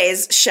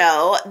Monday's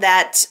show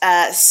that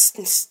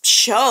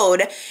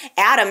showed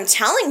Adam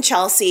telling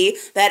Chelsea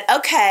that,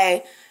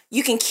 okay,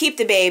 you can keep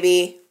the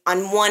baby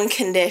on one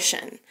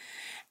condition.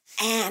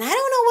 And I don't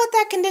know what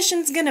that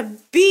condition's going to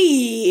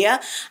be.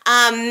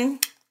 I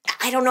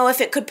don't know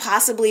if it could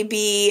possibly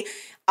be,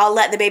 I'll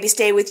let the baby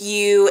stay with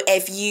you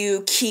if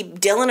you keep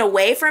Dylan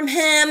away from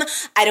him.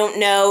 I don't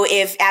know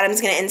if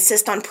Adam's going to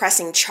insist on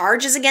pressing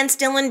charges against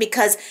Dylan,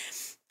 because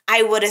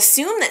I would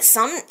assume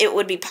that it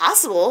would be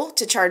possible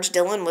to charge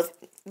Dylan with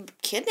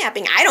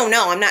kidnapping. I don't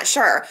know. I'm not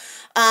sure. Or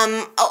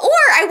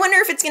I wonder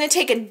if it's going to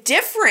take a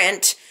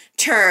different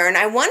turn.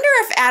 I wonder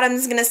if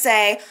Adam's going to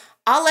say,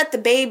 I'll let the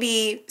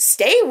baby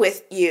stay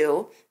with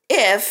you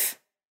if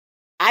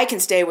I can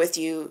stay with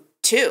you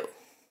too.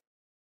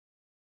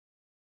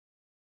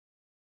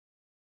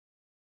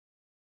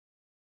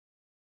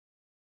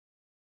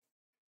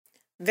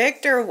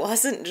 Victor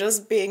wasn't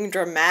just being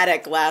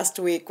dramatic last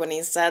week when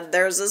he said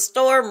there's a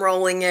storm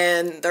rolling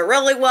in. There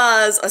really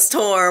was a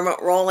storm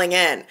rolling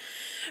in.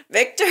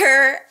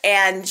 Victor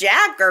and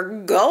Jack are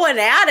going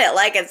at it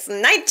like it's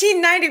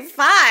 1995.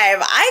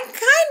 I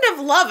kind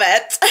of love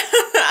it.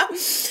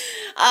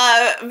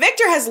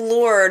 Victor has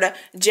lured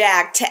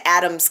Jack to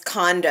Adam's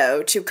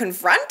condo to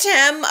confront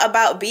him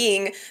about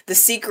being the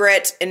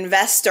secret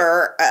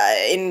investor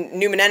in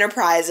Newman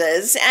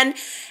Enterprises. And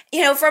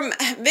from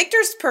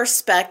Victor's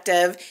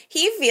perspective,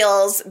 he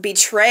feels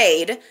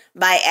betrayed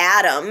by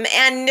Adam,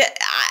 and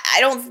I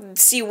don't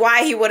see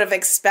why he would have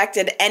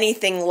expected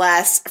anything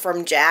less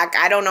from Jack.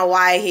 I don't know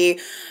why he,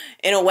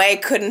 in a way,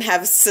 couldn't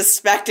have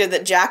suspected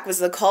that Jack was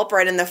the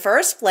culprit in the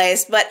first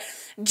place, but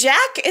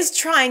Jack is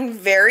trying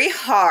very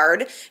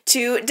hard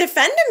to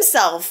defend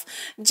himself.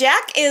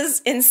 Jack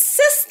is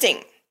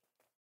insisting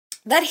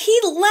that he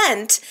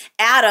lent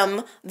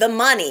Adam the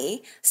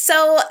money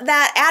so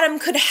that Adam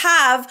could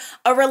have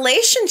a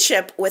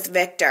relationship with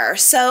Victor,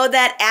 so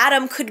that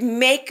Adam could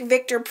make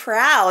Victor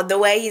proud the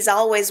way he's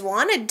always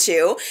wanted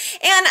to.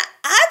 And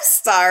I'm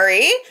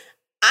sorry,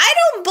 I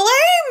don't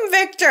blame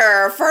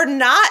Victor for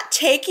not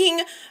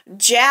taking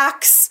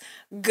Jack's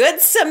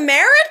Good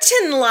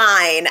Samaritan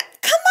line.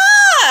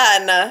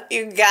 Come on,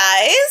 you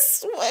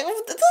guys.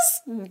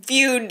 This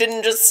feud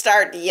didn't just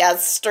start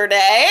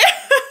yesterday.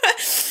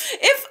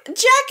 If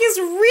Jack is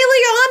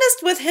really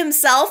honest with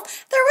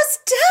himself, there was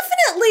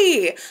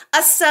definitely a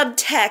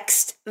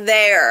subtext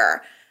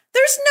there.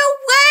 There's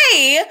no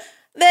way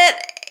that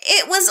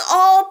it was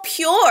all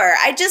pure.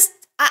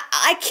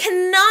 I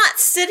cannot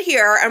sit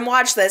here and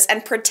watch this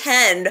and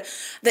pretend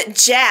that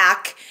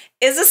Jack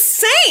is a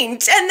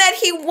saint and that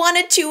he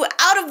wanted to,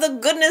 out of the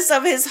goodness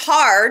of his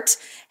heart,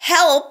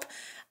 help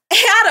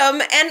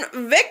Adam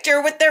and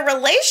Victor with their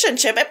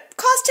relationship. It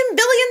cost him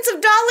billions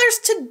of dollars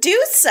to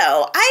do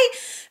so. I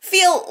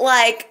feel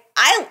like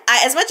I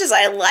as much as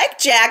I like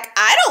Jack,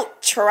 I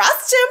don't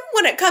trust him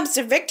when it comes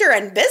to Victor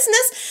and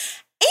business.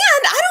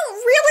 And I don't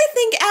really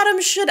think Adam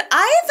should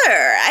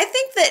either. I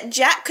think that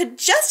Jack could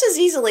just as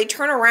easily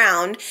turn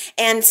around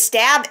and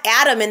stab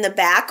Adam in the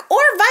back,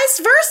 or vice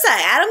versa.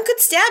 Adam could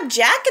stab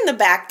Jack in the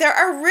back. There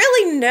are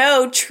really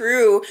no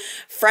true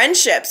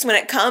friendships when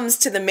it comes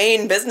to the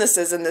main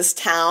businesses in this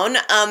town.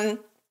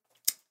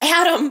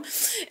 Adam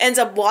ends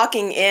up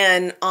walking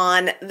in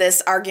on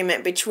this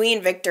argument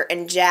between Victor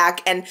and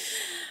Jack, and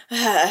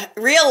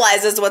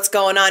realizes what's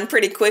going on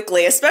pretty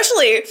quickly,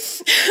 especially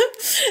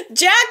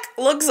Jack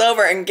looks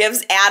over and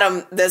gives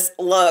Adam this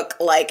look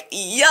like,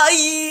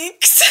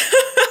 yikes.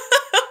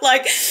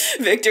 Like,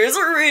 Victor's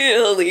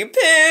really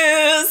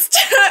pissed.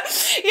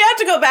 You have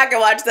to go back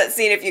and watch that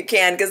scene if you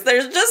can, because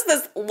there's just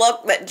this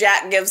look that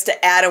Jack gives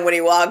to Adam when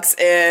he walks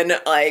in,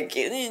 like,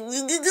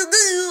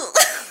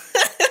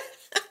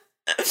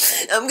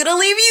 I'm gonna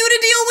leave you to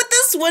deal with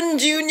this one,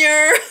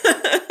 Junior.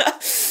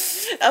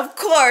 Of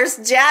course,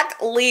 Jack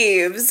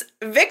leaves.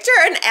 Victor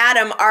and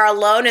Adam are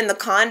alone in the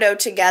condo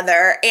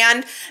together,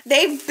 and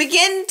they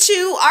begin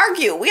to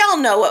argue. We all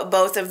know what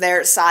both of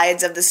their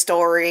sides of the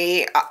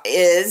story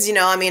is.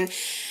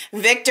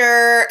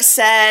 Victor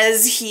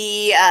says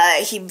he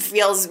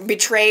feels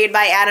betrayed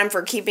by Adam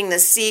for keeping the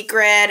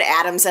secret.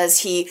 Adam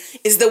says he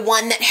is the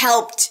one that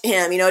helped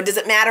him. Does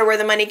it matter where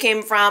the money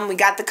came from? We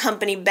got the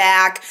company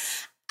back.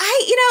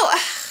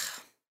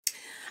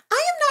 I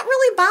am not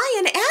really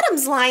buying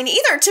Adam's line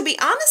either, to be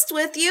honest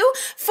with you.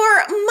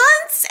 For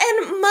months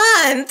and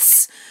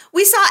months,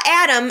 we saw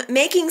Adam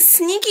making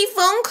sneaky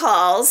phone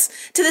calls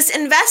to this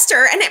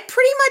investor, and it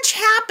pretty much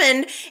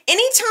happened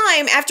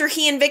anytime after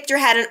he and Victor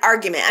had an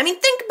argument.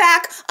 Think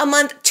back a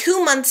month,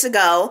 2 months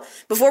ago,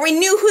 before we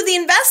knew who the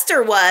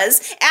investor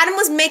was, Adam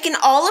was making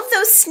all of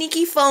those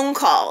sneaky phone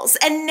calls.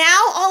 And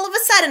now, all of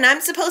a sudden, I'm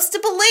supposed to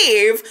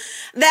believe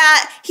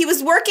that he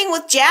was working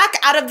with Jack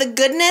out of the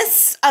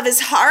goodness of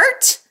his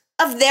heart?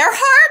 Of their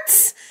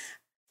hearts?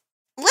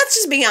 Let's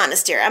just be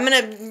honest here.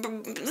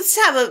 Let's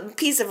have a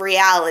piece of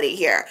reality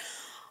here.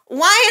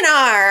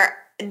 Y&R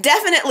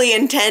definitely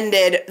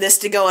intended this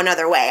to go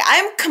another way.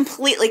 I'm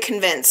completely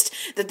convinced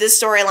that this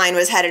storyline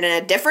was headed in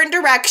a different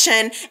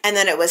direction and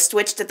then it was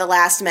switched at the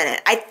last minute.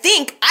 I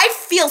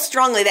feel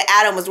strongly that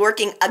Adam was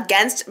working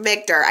against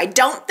Victor. I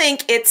don't know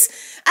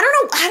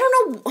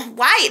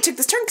why it took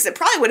this turn, because it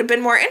probably would have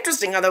been more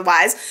interesting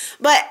otherwise,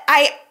 but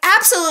I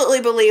absolutely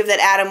believe that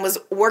Adam was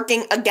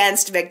working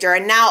against Victor,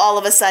 and now all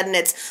of a sudden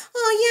it's,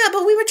 oh yeah,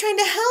 but we were trying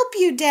to help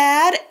you,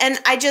 Dad, and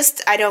I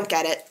don't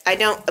get it. I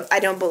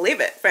don't believe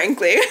it,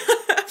 frankly.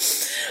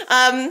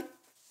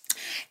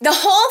 The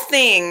whole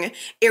thing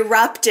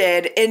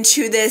erupted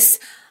into this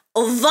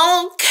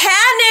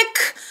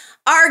volcanic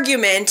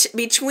argument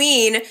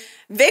between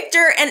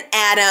Victor and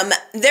Adam.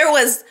 There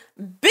was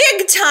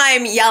big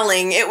time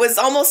yelling. It was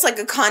almost like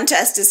a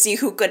contest to see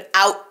who could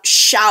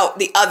outshout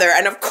the other.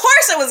 And of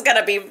course it was going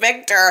to be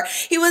Victor.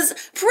 He was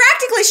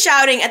practically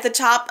shouting at the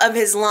top of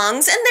his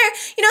lungs. And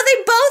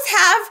they both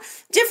have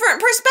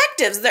different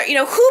perspectives.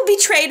 Who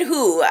betrayed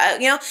who? At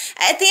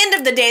the end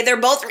of the day, they're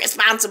both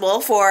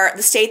responsible for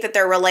the state that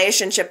their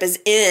relationship is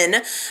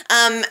in.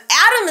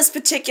 Adam is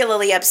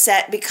particularly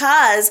upset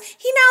because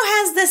he now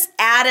has this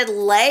added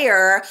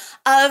layer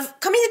of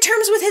coming to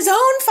terms with his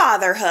own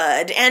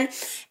fatherhood. And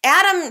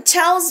Adam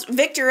tells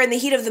Victor in the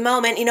heat of the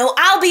moment,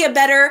 I'll be a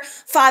better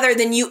father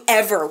than you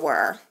ever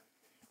were.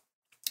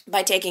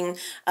 By taking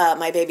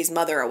my baby's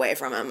mother away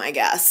from him, I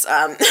guess.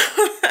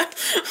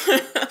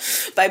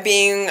 By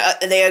being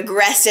the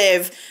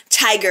aggressive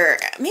tiger.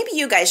 Maybe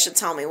you guys should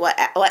tell me what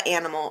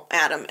animal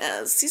Adam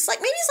is.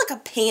 Maybe he's like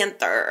a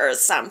panther or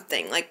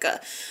something,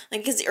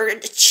 or a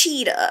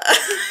cheetah.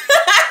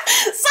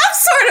 Some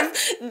sort of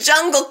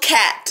jungle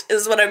cat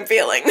is what I'm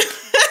feeling.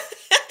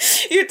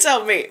 You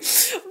tell me.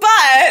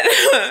 But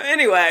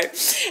anyway,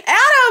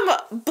 Adam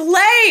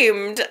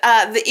blamed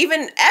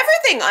even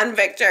everything on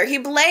Victor. He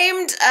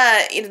blamed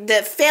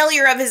the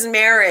failure of his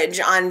marriage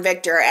on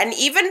Victor, and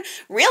even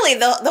really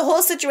the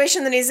whole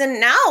situation that he's in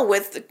now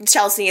with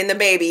Chelsea and the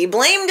baby. He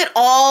blamed it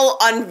all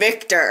on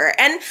Victor.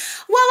 And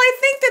while I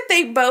think that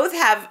they both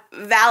have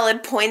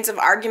valid points of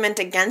argument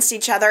against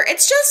each other,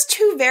 it's just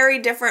two very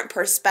different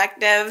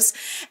perspectives.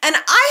 And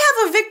I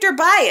have a Victor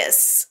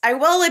bias. I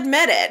will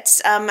admit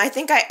it. I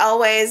think I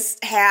always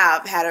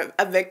have had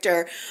a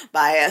Victor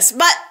bias.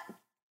 But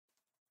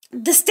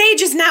the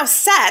stage is now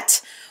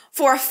set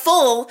for a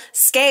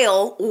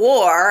full-scale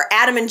war,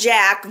 Adam and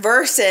Jack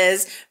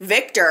versus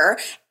Victor.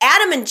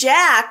 Adam and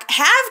Jack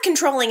have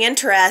controlling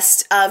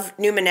interest of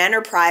Newman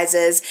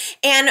Enterprises,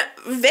 and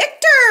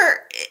Victor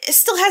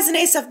still has an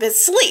ace up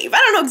his sleeve. I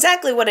don't know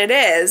exactly what it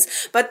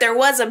is, but there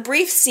was a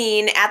brief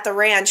scene at the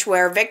ranch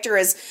where Victor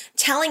is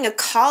telling a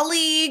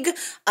colleague,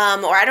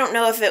 or I don't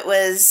know if it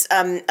was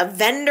a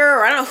vendor,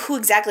 or I don't know who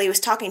exactly he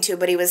was talking to,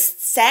 but he was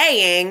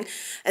saying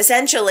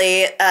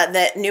essentially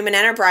that Newman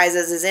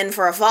Enterprises is in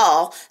for a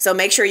fall, so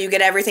make sure you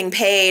get everything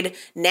paid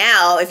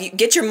now. If you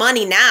get your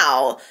money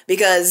now,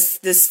 because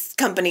this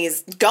company's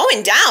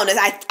going down,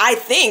 I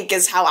think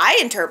is how I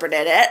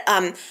interpreted it.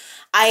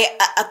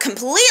 I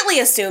completely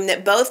assume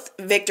that both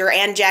Victor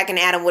and Jack and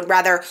Adam would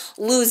rather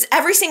lose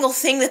every single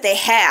thing that they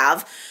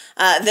have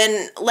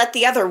than let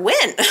the other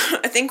win.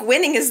 I think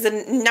winning is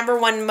the number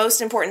one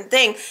most important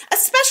thing,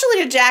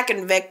 especially to Jack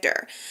and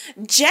Victor.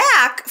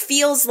 Jack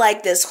feels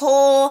like this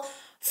whole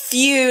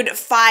feud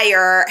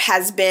fire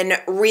has been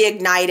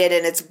reignited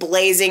and it's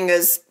blazing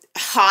as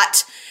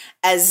hot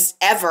as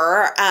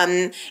ever.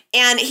 And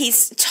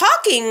he's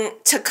talking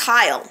to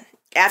Kyle.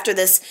 after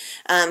this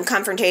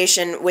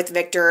confrontation with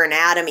Victor and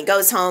Adam, he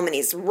goes home and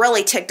he's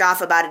really ticked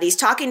off about it. He's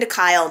talking to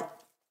Kyle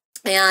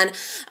and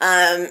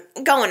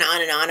going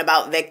on and on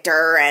about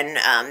Victor,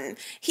 and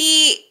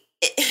he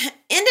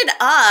ended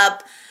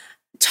up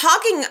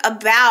talking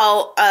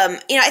about,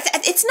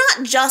 it's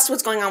not just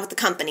what's going on with the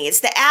company.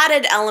 It's the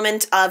added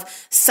element of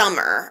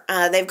Summer.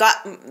 They've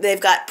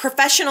got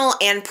professional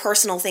and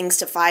personal things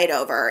to fight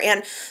over.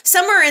 And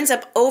Summer ends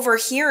up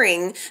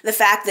overhearing the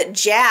fact that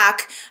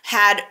Jack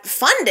had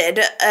funded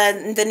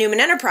the Newman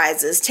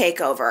Enterprises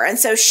takeover. And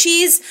so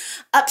she's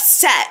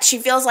upset. She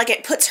feels like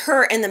it puts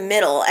her in the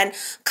middle. And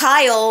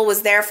Kyle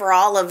was there for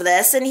all of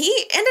this. And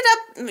he ended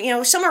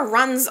up, Summer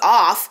runs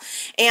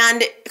off.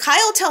 And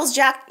Kyle tells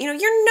Jack, you're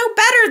no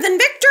better than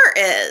Victor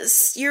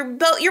is.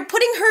 You're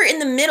putting her in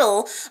the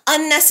middle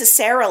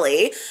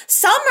unnecessarily.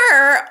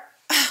 Summer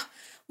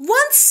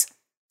wants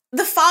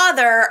the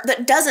father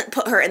that doesn't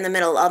put her in the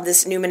middle of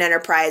this Newman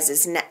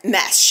Enterprises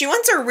mess. She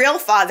wants her real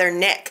father,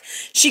 Nick.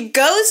 She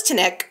goes to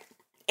Nick,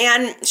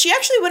 and she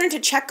actually wanted to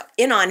check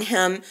in on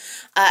him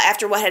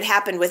after what had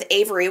happened with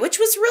Avery, which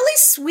was really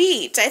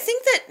sweet. I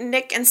think that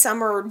Nick and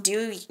Summer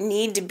do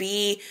need to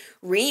be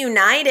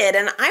reunited,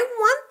 and I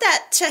want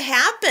that to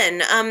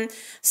happen.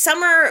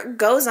 Summer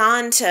goes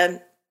on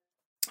to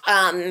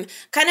kind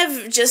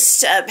of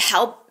just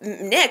help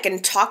Nick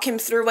and talk him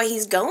through what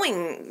he's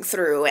going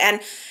through,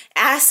 and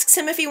asks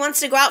him if he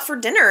wants to go out for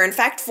dinner. In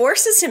fact,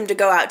 forces him to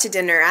go out to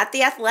dinner at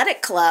the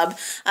athletic club,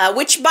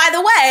 which, by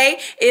the way,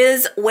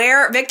 is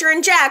where Victor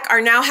and Jack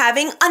are now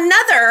having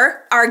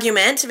another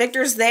argument.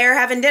 Victor's there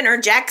having dinner.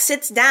 Jack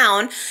sits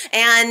down,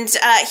 and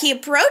he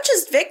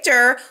approaches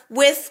Victor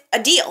with a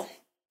deal.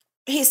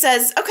 He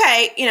says,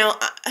 okay,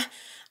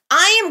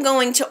 I am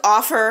going to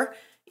offer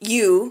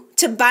you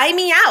to buy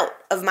me out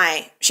of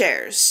my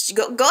shares.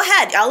 Go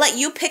ahead. I'll let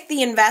you pick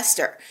the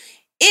investor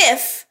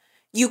if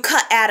you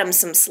cut Adam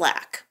some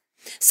slack.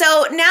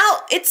 So now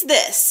it's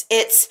this.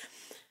 It's,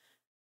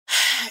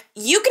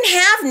 you can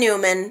have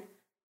Newman,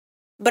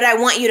 but I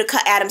want you to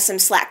cut Adam some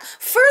slack.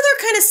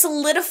 Further kind of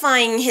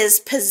solidifying his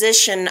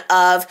position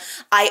of,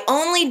 I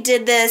only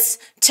did this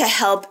to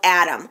help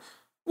Adam.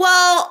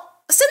 Well,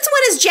 since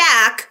when is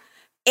Jack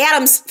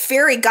Adam's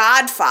fairy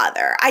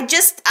godfather? I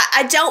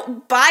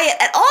don't buy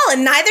it at all,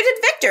 and neither did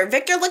Victor.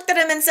 Victor looked at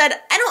him and said,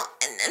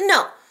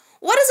 no.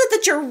 What is it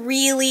that you're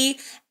really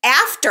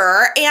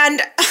after?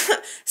 And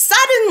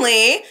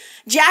suddenly,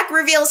 Jack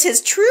reveals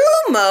his true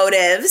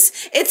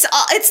motives. It's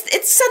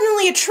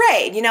suddenly a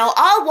trade.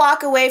 I'll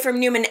walk away from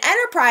Newman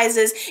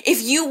Enterprises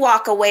if you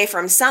walk away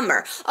from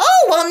Summer.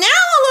 Oh, well, now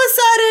all of a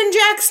sudden,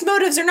 Jack's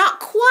motives are not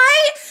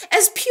quite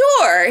as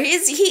pure. He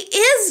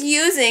is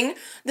using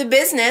the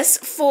business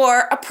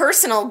for a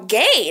personal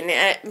gain.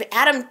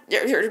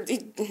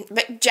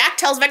 Jack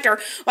tells Victor,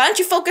 why don't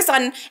you focus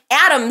on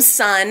Adam's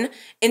son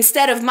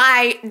instead of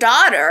my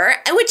daughter?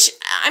 Which,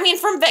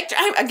 from Victor,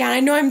 I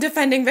know I'm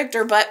defending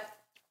Victor, but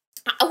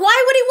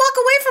why would he walk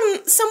away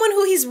from someone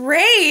who he's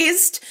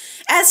raised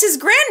as his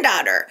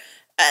granddaughter?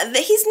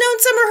 He's known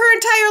Summer her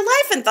entire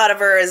life and thought of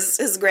her as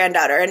his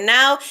granddaughter. And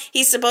now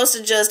he's supposed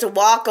to just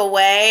walk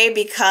away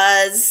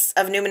because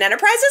of Newman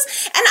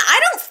Enterprises? And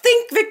I don't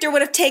think Victor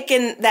would have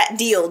taken that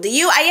deal. Do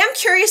you? I am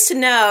curious to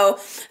know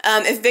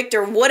if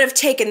Victor would have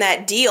taken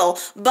that deal.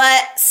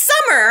 But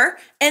Summer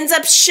ends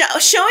up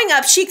showing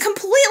up. She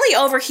completely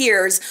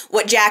overhears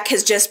what Jack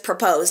has just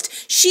proposed.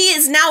 She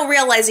is now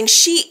realizing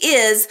she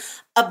is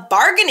a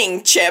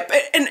bargaining chip.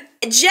 And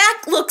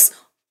Jack looks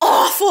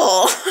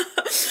awful.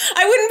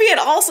 I wouldn't be at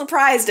all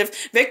surprised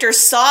if Victor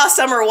saw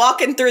Summer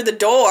walking through the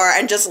door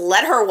and just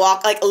let her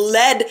walk,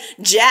 led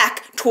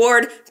Jack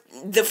toward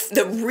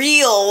the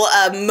real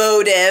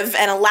motive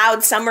and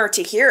allowed Summer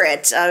to hear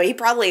it. He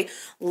probably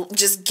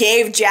just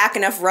gave Jack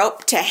enough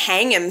rope to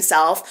hang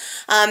himself.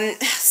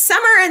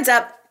 Summer ends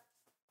up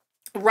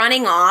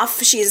running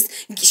off. She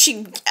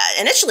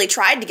initially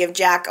tried to give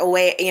Jack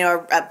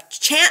a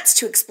chance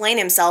to explain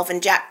himself,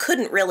 and Jack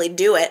couldn't really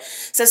do it.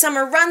 So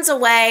Summer runs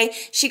away.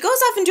 She goes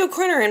off into a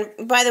corner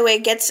and, by the way,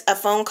 gets a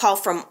phone call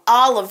from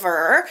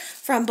Oliver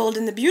from Bold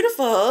and the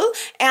Beautiful,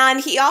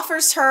 and he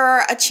offers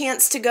her a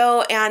chance to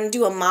go and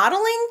do a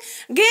modeling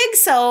gig.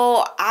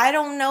 So I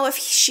don't know if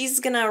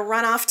she's gonna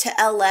run off to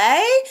LA,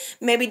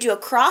 maybe do a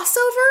crossover.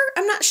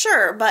 I'm not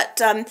sure,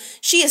 but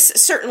she is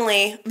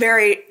certainly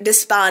very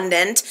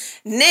despondent.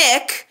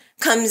 Nick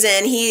comes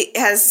in. He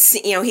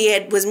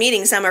was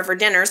meeting Summer for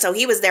dinner, so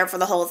he was there for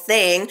the whole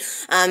thing.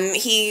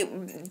 He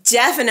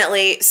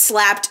definitely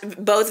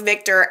slapped both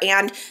Victor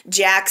and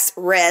Jack's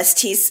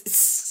wrist. He's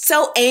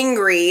so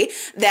angry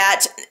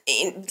that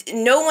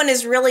no one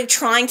is really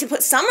trying to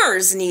put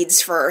Summer's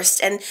needs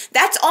first, and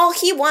that's all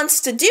he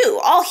wants to do.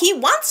 All he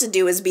wants to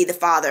do is be the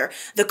father,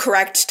 the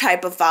correct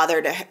type of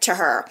father to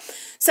her.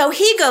 So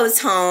he goes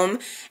home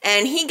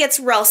and he gets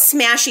real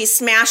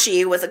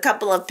smashy with a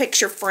couple of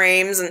picture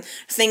frames and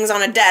things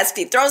on a desk.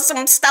 He throws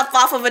some stuff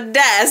off of a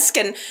desk,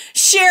 and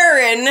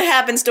Sharon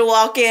happens to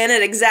walk in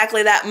at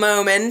exactly that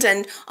moment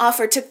and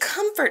offer to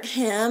comfort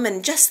him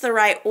in just the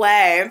right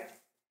way.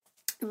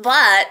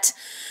 But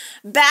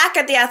Back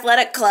at the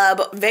athletic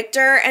club,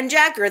 Victor and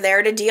Jack are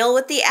there to deal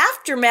with the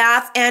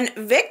aftermath, and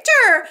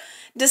Victor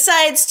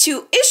decides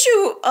to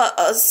issue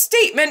a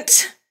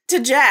statement to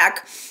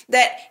Jack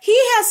that he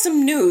has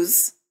some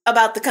news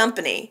about the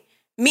company.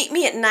 Meet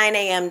me at 9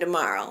 a.m.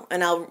 tomorrow,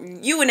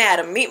 and you and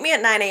Adam, meet me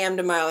at 9 a.m.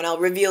 tomorrow, and I'll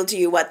reveal to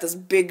you what this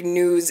big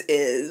news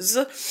is.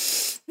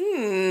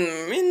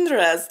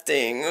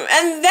 Interesting.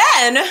 And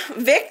then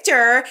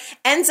Victor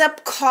ends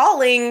up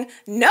calling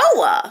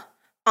Noah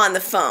on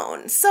the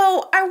phone.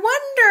 So I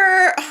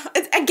wonder,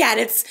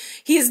 again,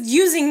 he's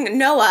using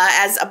Noah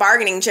as a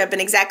bargaining chip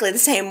in exactly the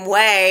same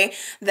way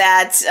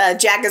that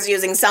Jack is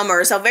using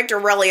Summer. So Victor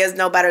really is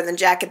no better than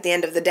Jack at the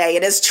end of the day.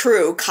 It is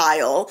true,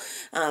 Kyle,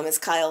 as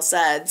Kyle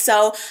said.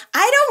 So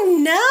I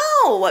don't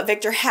know what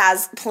Victor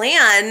has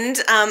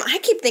planned. I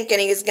keep thinking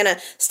he's going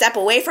to step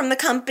away from the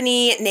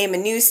company, name a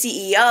new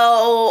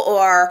CEO,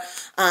 or,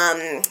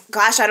 I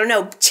don't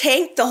know,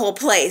 tank the whole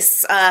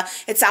place.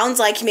 It sounds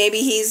like maybe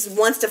he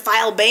wants to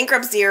file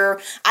bankruptcy, or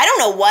I don't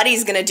know what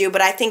he's going to do,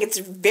 but I think it's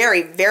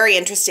very, very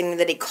interesting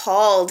that he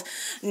called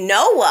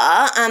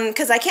Noah,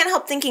 because I can't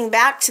help thinking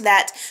back to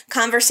that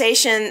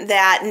conversation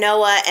that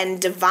Noah and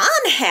Devon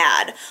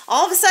had.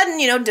 All of a sudden,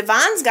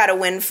 Devon's got a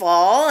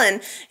windfall,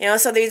 and,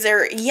 so these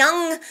are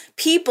young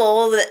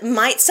people that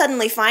might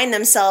suddenly find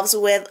themselves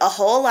with a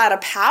whole lot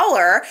of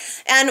power.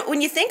 And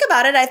when you think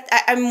about it,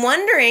 I'm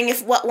wondering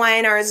if what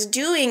Y&R is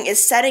doing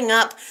is setting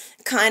up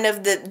kind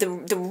of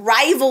the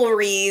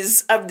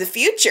rivalries of the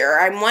future.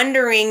 I'm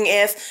wondering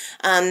if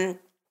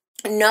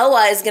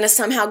Noah is going to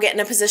somehow get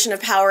in a position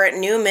of power at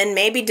Newman.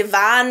 Maybe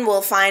Devon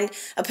will find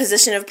a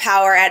position of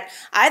power at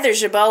either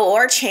Jabot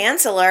or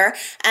Chancellor,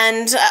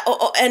 and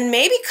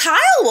maybe Kyle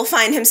will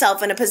find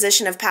himself in a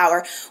position of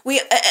power. We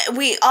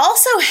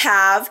also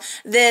have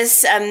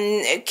this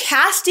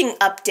casting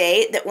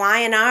update that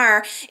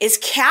Y&R is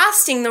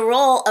casting the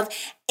role of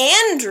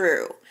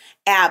Andrew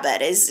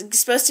Abbott. Is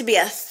supposed to be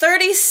a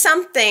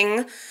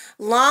 30-something,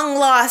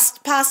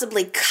 long-lost,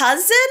 possibly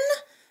cousin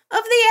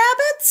of the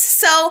Abbotts.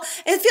 So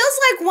it feels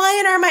like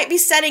Y&R might be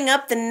setting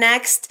up the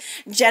next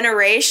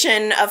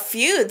generation of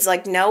feuds,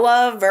 like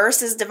Noah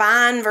versus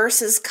Devon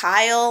versus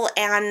Kyle,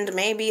 and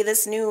maybe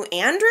this new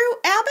Andrew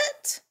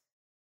Abbott.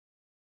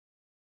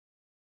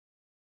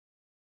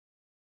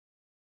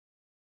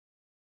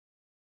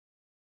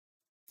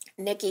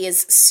 Nikki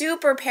is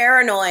super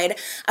paranoid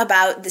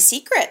about the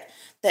secret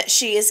that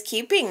she is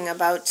keeping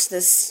about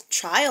this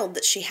child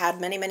that she had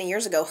many, many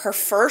years ago, her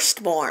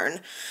firstborn.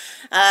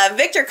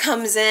 Victor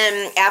comes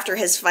in after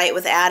his fight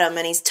with Adam,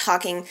 and he's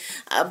talking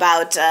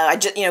about,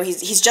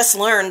 he's just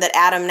learned that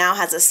Adam now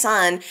has a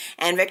son,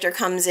 and Victor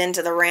comes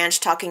into the ranch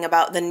talking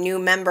about the new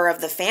member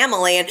of the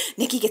family, and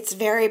Nikki gets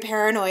very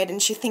paranoid,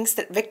 and she thinks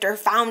that Victor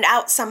found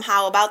out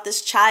somehow about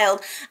this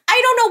child.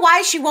 I don't know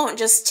why she won't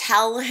just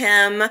tell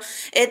him.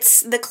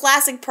 It's the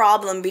classic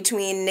problem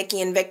between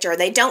Nikki and Victor.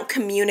 They don't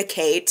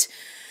communicate.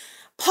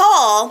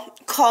 Paul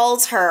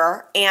calls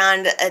her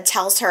and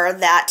tells her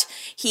that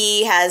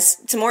he has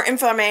some more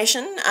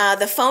information.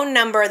 The phone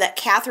number that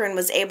Catherine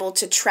was able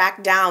to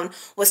track down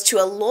was to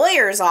a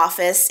lawyer's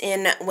office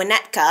in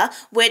Winnetka,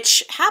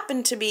 which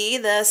happened to be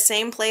the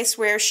same place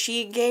where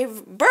she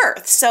gave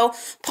birth. So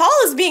Paul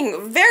is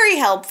being very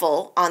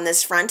helpful on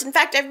this front. In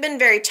fact, I've been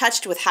very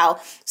touched with how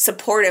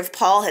supportive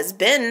Paul has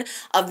been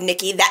of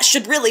Nikki. That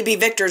should really be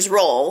Victor's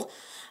role.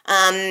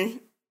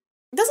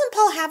 Doesn't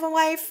Paul have a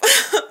wife?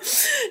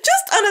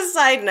 Just on a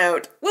side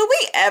note, will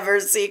we ever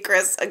see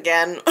Chris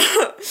again?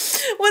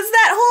 Was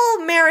that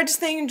whole marriage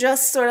thing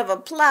just sort of a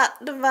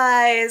plot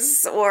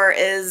device, or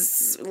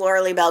is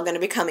Laura Lee Bell going to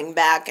be coming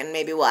back and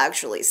maybe we'll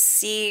actually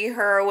see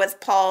her with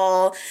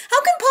Paul?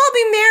 How can Paul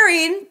be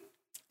married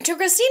to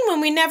Christine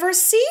when we never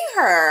see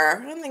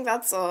her? I think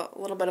that's a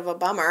little bit of a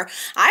bummer.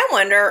 I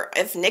wonder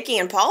if Nikki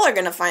and Paul are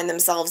going to find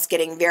themselves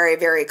getting very,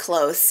 very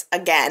close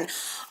again.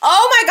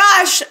 Oh my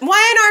gosh,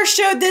 Y&R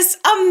showed this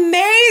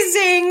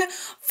amazing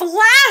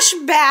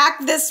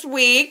flashback this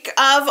week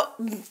of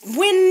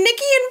when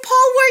Nikki and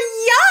Paul were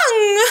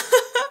young.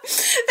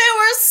 They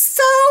were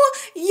so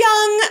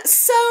young,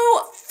 so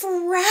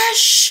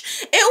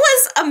fresh. It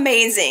was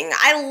amazing.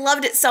 I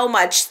loved it so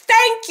much.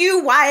 Thank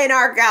you,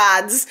 Y&R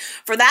gods,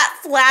 for that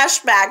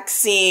flashback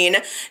scene.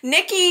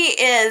 Nikki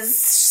is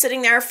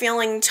sitting there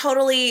feeling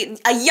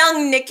a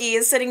young Nikki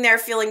is sitting there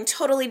feeling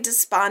totally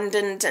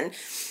despondent, and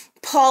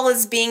Paul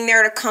is being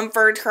there to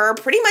comfort her.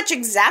 Pretty much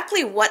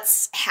exactly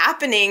what's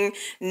happening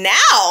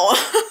now.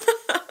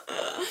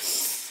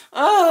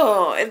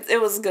 Oh, it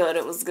was good.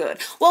 It was good.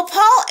 Well,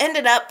 Paul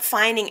ended up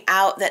finding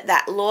out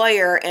that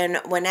lawyer in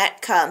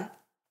Winnetka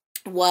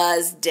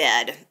was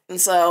dead. And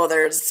so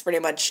there's pretty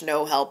much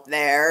no help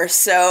there.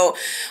 So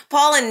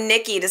Paul and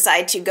Nikki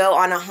decide to go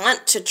on a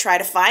hunt to try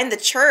to find the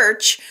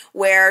church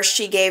where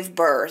she gave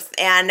birth.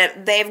 And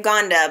they've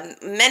gone to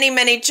many,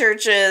 many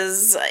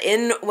churches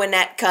in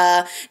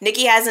Winnetka.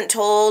 Nikki hasn't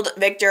told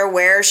Victor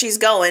where she's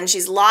going.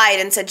 She's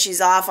lied and said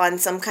she's off on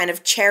some kind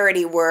of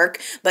charity work,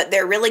 but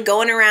they're really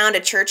going around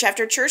to church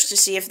after church to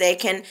see if they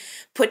can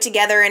put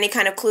together any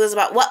kind of clues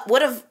about what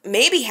would have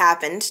maybe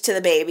happened to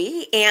the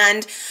baby.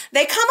 And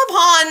they come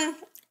upon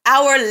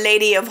Our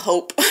Lady of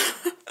Hope.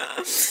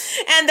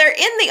 And they're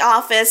in the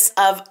office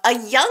of a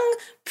young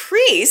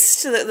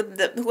priest,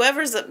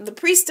 whoever's the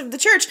priest of the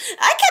church.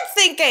 I kept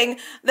thinking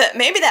that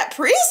maybe that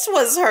priest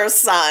was her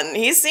son.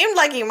 He seemed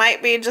like he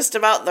might be just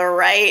about the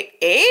right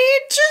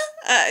age.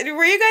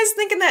 Were you guys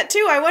thinking that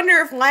too? I wonder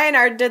if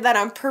Lionard did that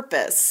on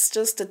purpose,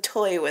 just to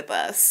toy with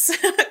us.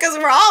 Because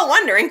we're all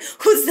wondering,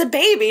 who's the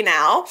baby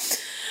now?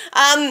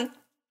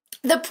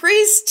 The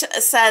priest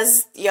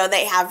says,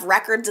 they have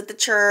records at the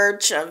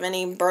church of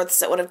any births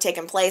that would have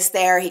taken place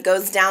there. He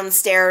goes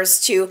downstairs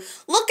to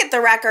look at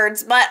the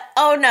records, but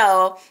oh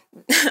no,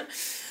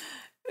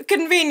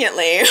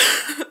 conveniently,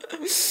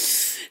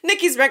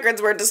 Nikki's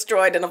records were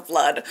destroyed in a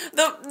flood.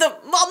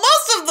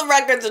 Most of the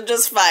records are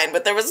just fine,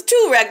 but there was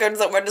 2 records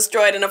that were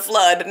destroyed in a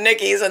flood,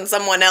 Nikki's and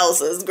someone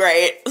else's.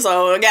 Great.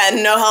 So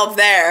again, no help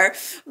there.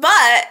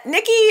 But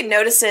Nikki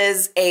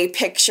notices a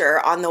picture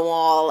on the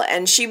wall,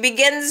 and she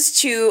begins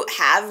to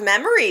have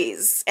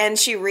memories, and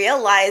she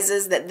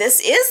realizes that this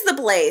is the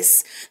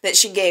place that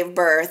she gave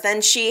birth,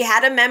 and she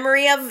had a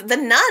memory of the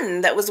nun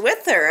that was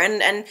with her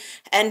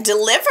and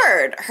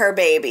delivered her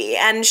baby.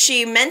 And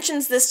she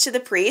mentions this to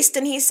the priest,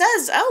 and he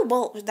says, oh,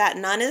 well, that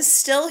nun is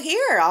still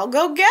here. I'll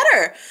go get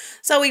her.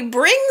 So he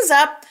brings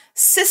up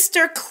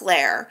Sister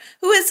Claire,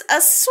 who is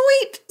a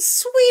sweet,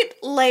 sweet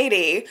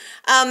lady.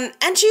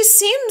 And she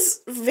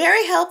seems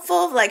very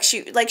helpful. Like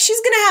she's going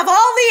to have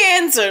all the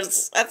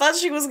answers. I thought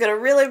she was going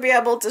to really be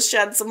able to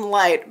shed some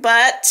light,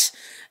 but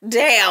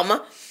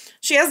damn.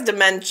 She has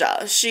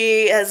dementia.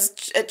 She has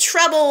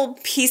trouble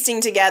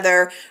piecing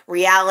together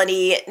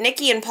reality.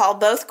 Nikki and Paul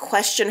both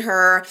question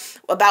her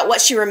about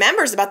what she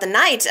remembers about the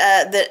night.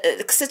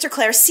 Sister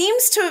Claire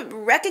seems to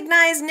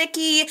recognize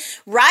Nikki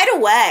right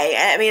away.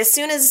 I mean, as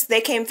soon as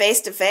they came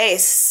face to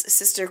face,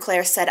 Sister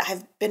Claire said,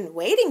 I've been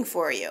waiting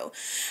for you.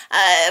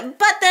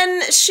 But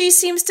then she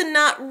seems to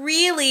not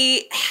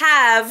really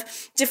have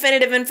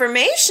definitive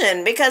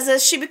information, because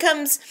as she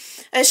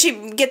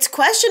gets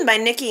questioned by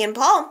Nikki and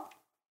Paul,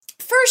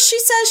 first, she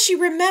says she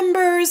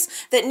remembers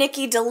that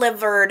Nikki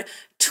delivered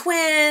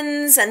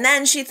twins, and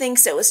then she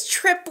thinks it was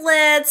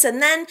triplets,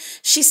 and then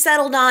she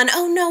settled on,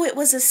 oh no, it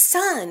was a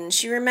son.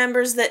 She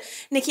remembers that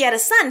Nikki had a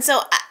son.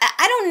 So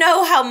I don't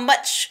know how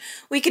much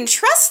we can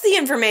trust the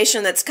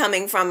information that's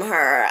coming from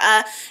her.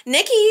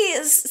 Nikki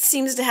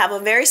seems to have a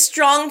very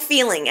strong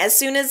feeling. As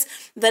soon as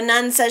the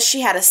nun says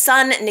she had a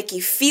son, Nikki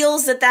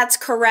feels that that's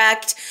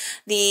correct.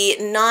 The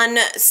nun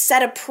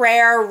said a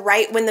prayer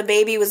right when the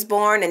baby was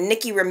born, and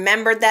Nikki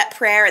remembered that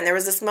prayer, and there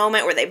was this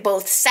moment where they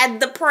both said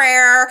the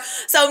prayer.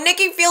 So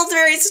Nikki feels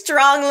very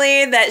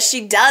strongly that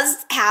she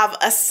does have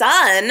a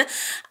son.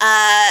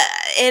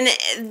 And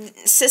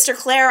Sister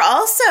Claire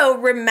also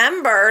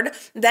remembered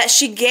that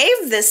she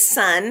gave this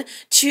son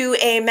to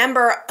a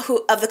member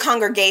of the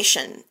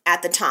congregation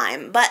at the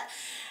time. But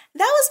that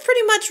was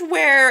pretty much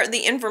where the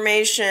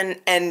information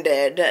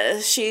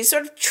ended. She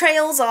sort of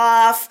trails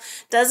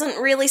off,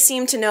 doesn't really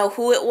seem to know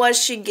who it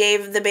was she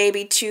gave the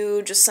baby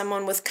to, just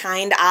someone with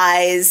kind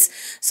eyes.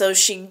 So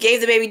she gave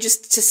the baby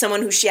just to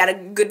someone who she had a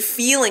good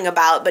feeling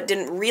about, but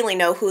didn't really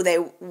know who they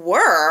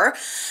were.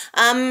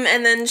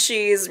 And then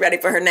she's ready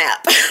for her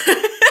nap.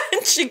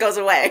 She goes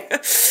away.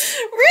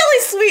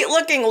 Really sweet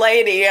looking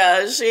lady.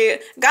 She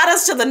got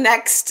us to the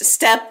next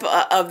step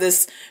of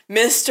this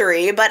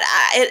mystery, but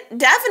it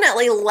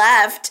definitely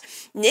left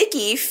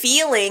Nikki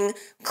feeling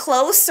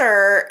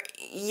closer,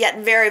 yet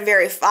very,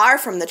 very far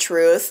from the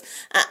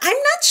truth. I'm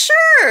not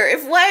sure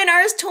if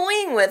Y&R is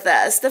toying with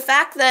us. The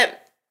fact that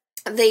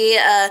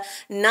the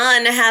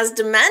nun has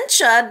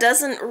dementia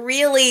doesn't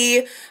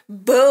really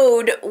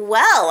bode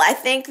well. I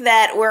think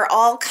that we're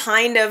all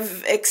kind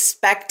of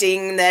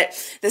expecting that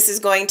this is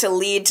going to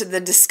lead to the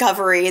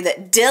discovery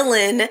that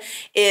Dylan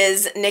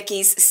is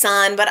Nikki's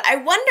son, but I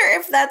wonder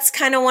if that's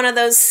kind of one of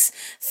those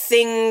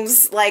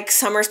things like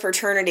Summer's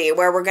paternity,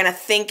 where we're going to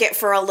think it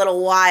for a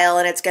little while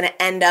and it's going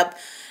to end up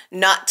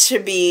not to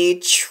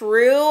be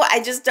true.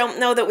 I just don't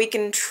know that we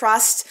can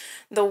trust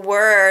the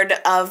word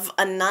of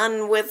a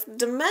nun with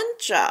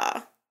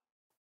dementia.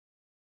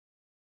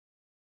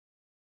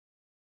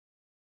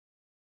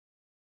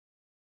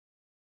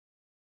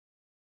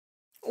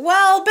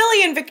 Well,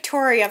 Billy and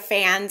Victoria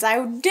fans,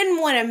 I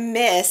didn't want to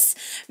miss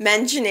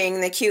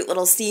mentioning the cute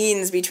little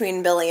scenes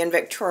between Billy and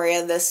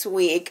Victoria this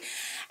week.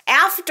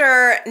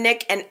 after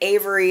Nick and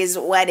Avery's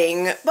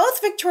wedding,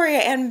 both Victoria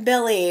and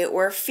Billy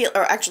were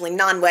or actually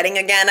non-wedding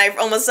again, I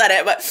almost said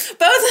it, but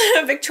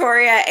both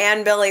Victoria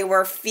and Billy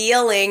were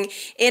feeling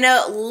in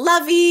a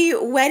lovey,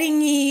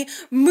 wedding-y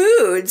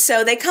mood.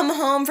 So they come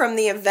home from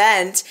the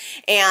event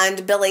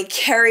and Billy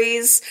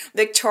carries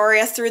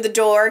Victoria through the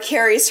door,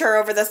 carries her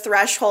over the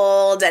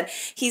threshold, and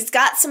he's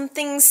got some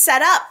things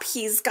set up.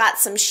 He's got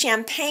some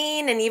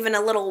champagne and even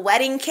a little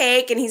wedding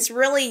cake, and he's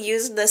really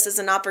used this as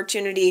an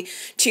opportunity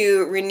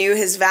to renew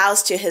his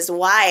vows to his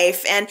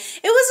wife. And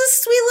it was a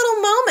sweet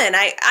little moment.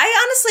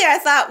 I honestly, I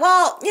thought,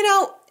 well,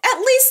 at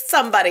least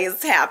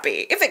somebody's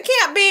happy. If it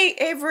can't be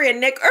Avery and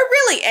Nick, or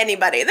really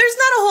anybody, there's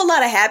not a whole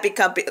lot of happy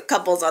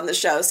couples on the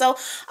show, so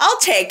I'll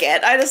take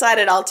it. I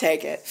decided I'll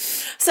take it.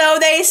 So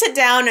they sit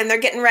down and they're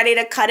getting ready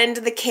to cut into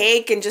the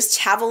cake and just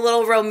have a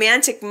little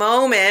romantic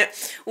moment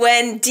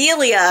when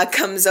Delia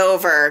comes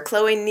over.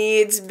 Chloe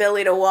needs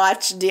Billy to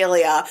watch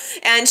Delia,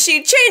 and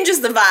she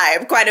changes the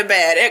vibe quite a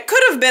bit. It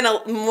could have been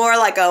more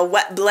like a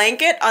wet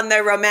blanket on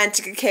their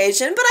romantic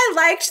occasion, but I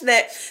liked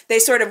that they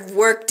sort of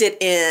worked it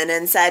in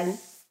and said,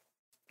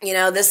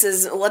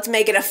 let's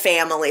make it a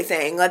family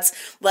thing. Let's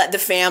let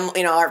the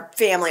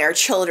our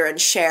children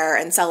share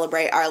and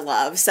celebrate our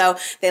love. So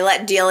they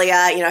let Delia,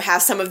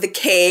 have some of the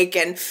cake,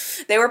 and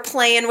they were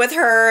playing with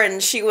her,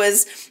 and she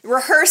was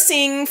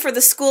rehearsing for the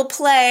school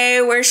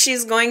play where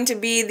she's going to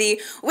be the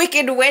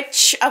Wicked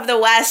Witch of the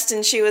West,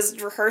 and she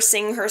was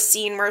rehearsing her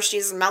scene where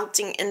she's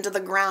melting into the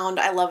ground.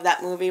 I love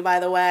that movie,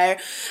 by the way.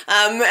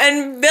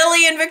 And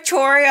Billy and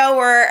Victoria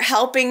were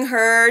helping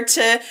her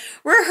to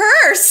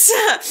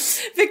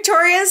rehearse.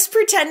 Victoria's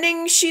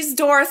pretending she's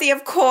Dorothy,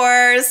 of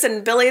course,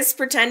 and Billy's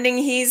pretending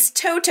he's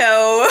Toto.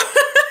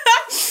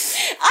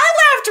 I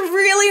laughed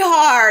really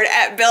hard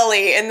at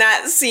Billy in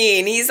that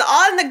scene. He's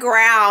on the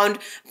ground,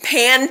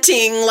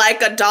 panting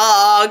like a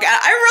dog.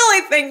 I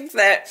really think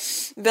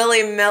that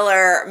Billy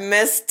Miller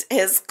missed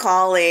his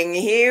calling.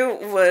 He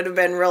would have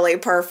been really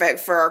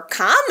perfect for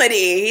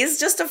comedy. He's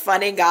just a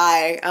funny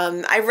guy.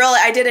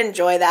 I did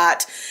enjoy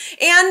that.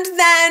 And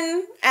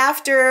then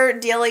after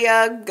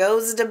Delia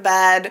goes to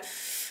bed,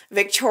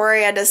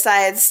 Victoria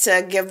decides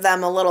to give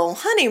them a little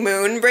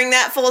honeymoon, bring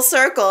that full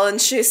circle, and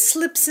she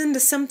slips into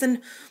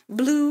something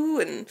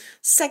blue and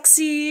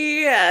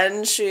sexy,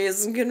 and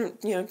she's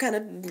kind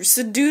of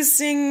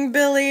seducing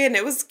Billy, and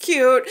it was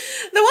cute.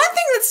 The one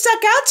thing that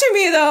stuck out to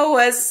me, though,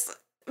 was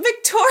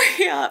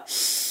Victoria. A lot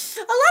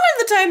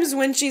of the times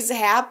when she's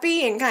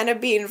happy and kind of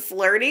being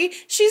flirty,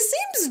 she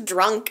seems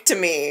drunk to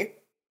me.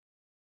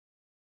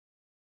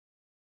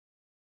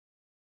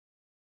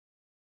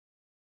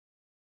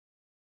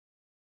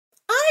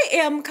 I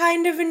am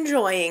kind of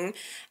enjoying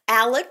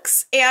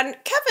Alex and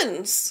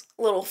Kevin's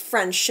little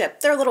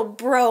friendship, their little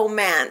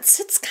bromance.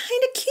 It's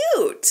kind of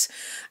cute.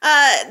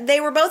 They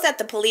were both at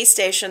the police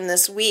station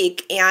this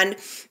week, and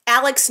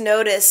Alex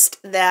noticed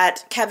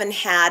that Kevin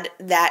had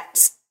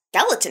that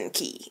skeleton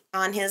key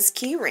on his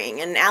key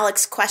ring, and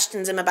Alex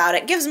questions him about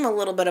it, gives him a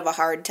little bit of a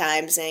hard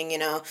time, saying,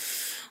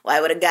 why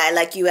would a guy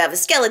like you have a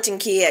skeleton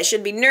key? I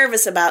should be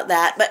nervous about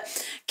that. But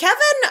Kevin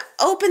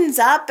opens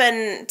up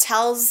and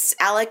tells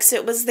Alex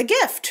it was the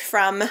gift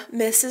from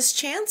Mrs.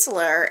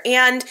 Chancellor.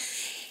 And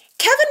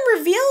Kevin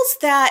reveals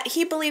that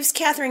he believes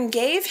Catherine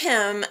gave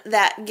him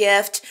that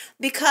gift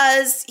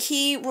because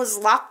he was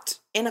locked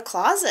in a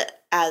closet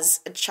as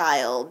a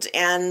child,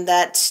 and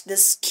that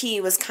this key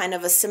was kind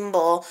of a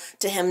symbol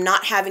to him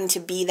not having to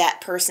be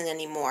that person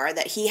anymore,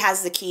 that he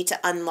has the key to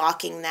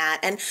unlocking that.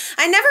 And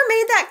I never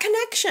made that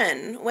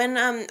connection when,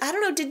 I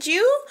don't know, did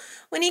you?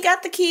 When he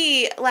got the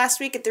key last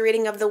week at the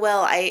reading of the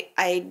will,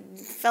 I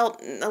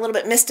felt a little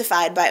bit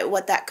mystified by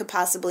what that could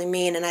possibly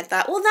mean, and I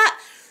thought, well,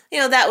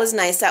 that was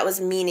nice, that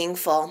was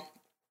meaningful.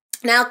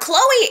 Now,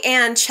 Chloe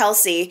and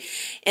Chelsea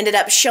ended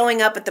up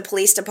showing up at the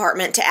police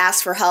department to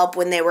ask for help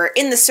when they were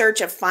in the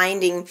search of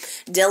finding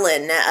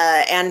Dylan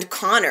and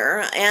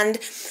Connor. And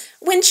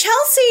when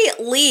Chelsea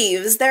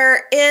leaves,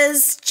 there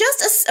is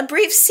just a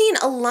brief scene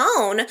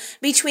alone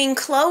between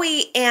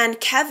Chloe and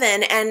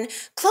Kevin, and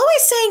Chloe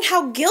saying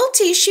how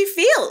guilty she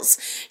feels.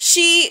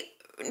 She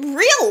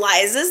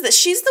realizes that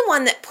she's the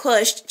one that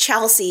pushed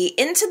Chelsea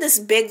into this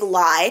big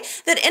lie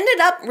that ended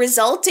up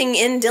resulting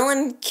in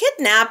Dylan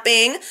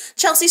kidnapping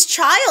Chelsea's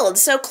child.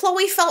 So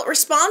Chloe felt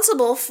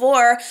responsible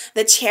for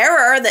the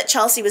terror that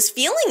Chelsea was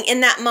feeling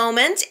in that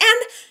moment,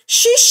 and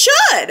she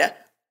should. And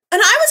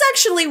I was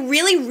actually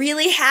really,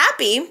 really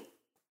happy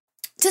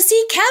to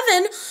see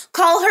Kevin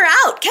call her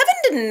out. Kevin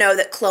didn't know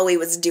that Chloe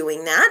was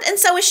doing that, and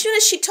so as soon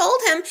as she told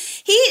him,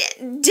 he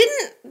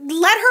didn't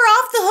let her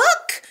off the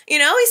hook. He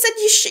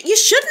said, you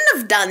shouldn't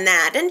have done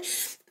that. And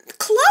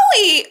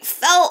Chloe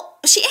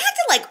she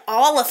acted like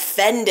all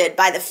offended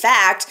by the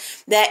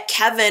fact that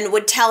Kevin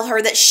would tell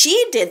her that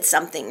she did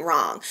something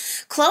wrong.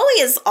 Chloe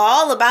is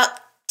all about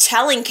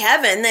telling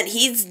Kevin that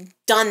he's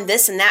done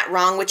this and that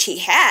wrong, which he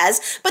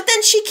has, but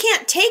then she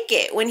can't take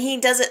it when he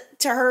does it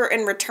to her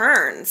in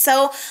return.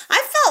 So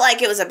I felt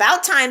like it was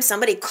about time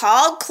somebody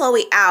called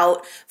Chloe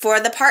out for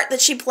the part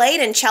that she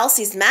played in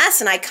Chelsea's mess,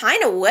 and I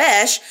kind of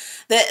wish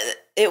that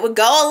it would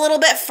go a little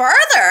bit further.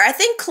 I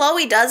think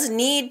Chloe does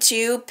need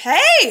to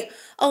pay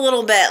a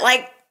little bit.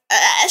 Like,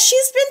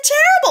 she's been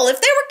terrible.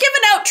 If they were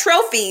giving out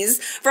trophies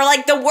for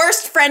like the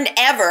worst friend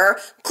ever,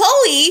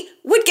 Chloe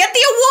would get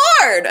the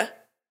award.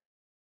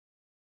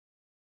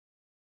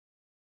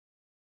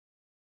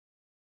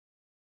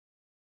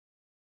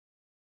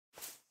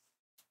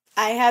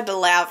 I had to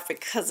laugh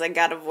because I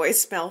got a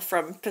voicemail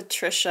from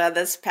Patricia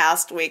this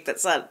past week that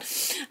said,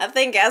 I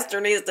think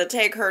Esther needs to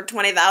take her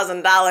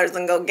 $20,000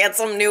 and go get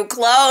some new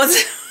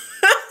clothes.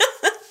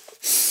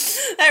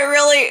 That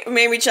really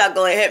made me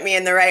chuckle. It hit me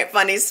in the right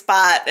funny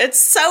spot. It's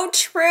so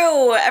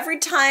true. Every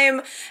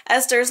time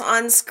Esther's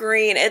on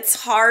screen,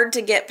 it's hard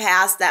to get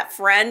past that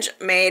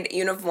French-made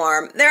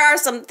uniform. There are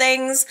some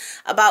things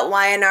about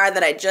Y&R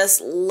that I just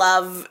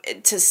love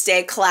to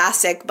stay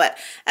classic, but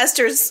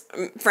Esther's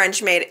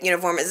French-made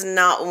uniform is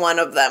not one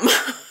of them.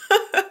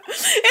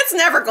 It's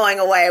never going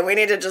away. We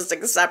need to just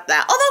accept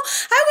that. Although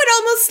I would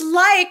almost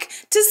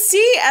like to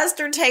see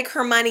Esther take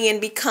her money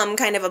and become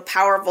kind of a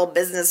powerful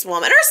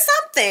businesswoman or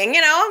something,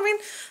 I mean,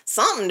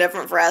 something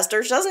different for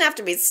Esther. She doesn't have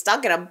to be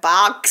stuck in a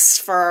box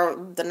for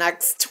the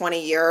next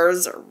 20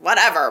 years or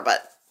whatever,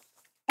 but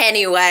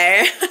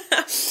anyway,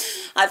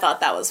 I thought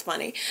that was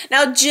funny.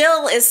 Now,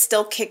 Jill is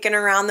still kicking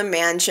around the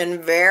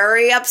mansion,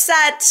 very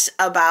upset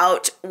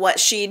about what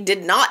she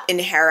did not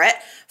inherit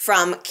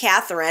from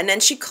Catherine,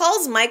 and she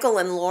calls Michael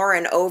and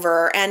Lauren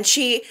over, and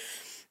she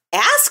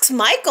asks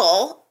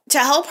Michael to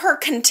help her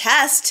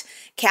contest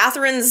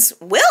Catherine's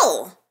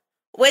will,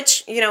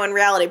 which, in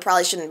reality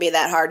probably shouldn't be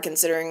that hard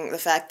considering the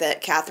fact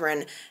that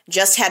Catherine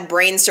just had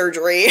brain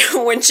surgery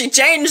when she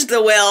changed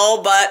the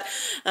will, but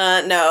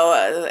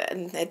no,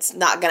 it's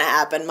not going to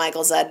happen.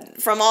 Michael said,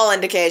 from all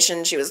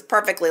indications, she was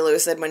perfectly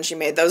lucid when she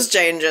made those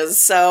changes,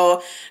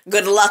 so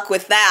good luck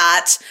with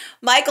that.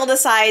 Michael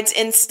decides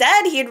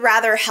instead he'd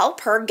rather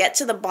help her get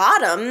to the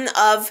bottom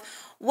of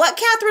what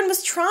Catherine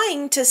was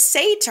trying to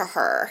say to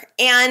her,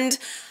 and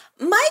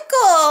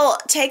Michael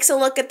takes a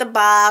look at the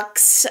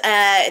box,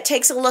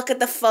 takes a look at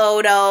the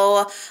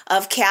photo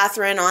of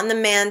Catherine on the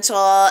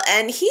mantle,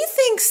 and he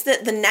thinks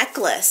that the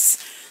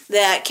necklace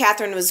that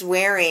Catherine was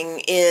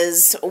wearing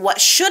is what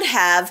should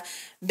have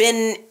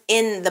been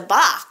in the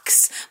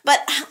box. But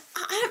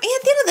at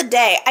the end of the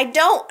day, I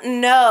don't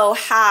know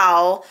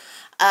how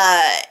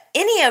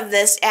any of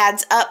this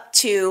adds up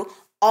to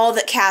all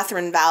that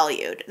Catherine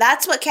valued.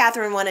 That's what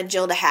Catherine wanted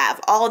Jill to have,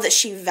 all that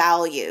she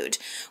valued,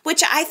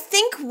 which I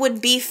think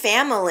would be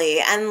family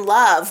and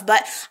love.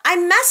 But I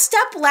messed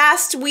up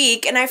last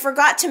week and I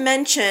forgot to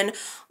mention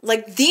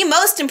like the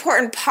most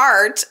important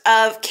part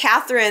of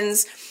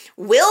Catherine's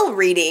will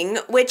reading,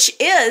 which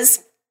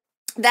is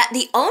that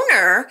the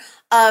owner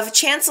of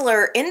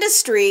Chancellor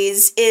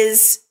Industries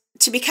is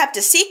to be kept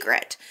a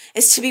secret,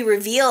 is to be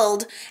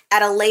revealed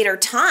at a later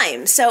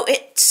time. So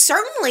it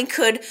certainly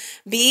could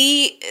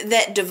be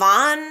that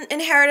Devon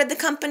inherited the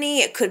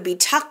company. It could be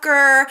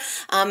Tucker.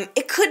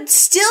 It could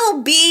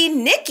still be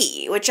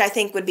Nikki, which I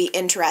think would be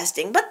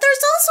interesting. But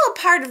there's also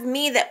a part of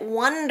me that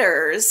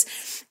wonders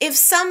if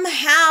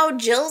somehow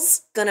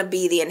Jill's gonna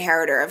be the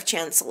inheritor of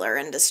Chancellor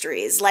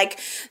Industries. Like,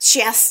 she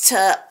has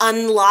to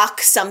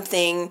unlock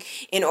something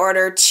in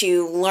order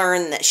to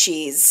learn that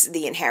she's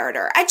the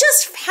inheritor. I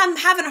just am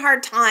having a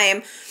hard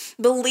time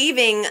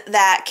believing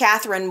that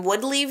Catherine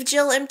would leave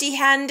Jill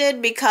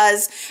empty-handed,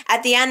 because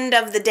at the end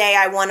of the day,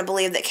 I want to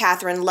believe that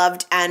Catherine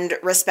loved and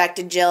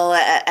respected Jill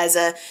as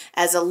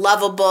a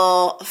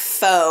lovable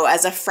foe,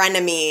 as a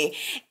frenemy.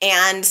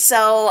 And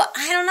so,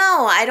 I don't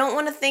know. I don't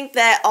want to think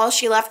that all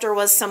she left her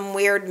was some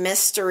weird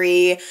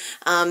mystery.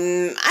 I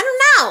don't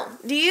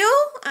know. Do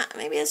you?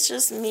 Maybe it's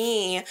just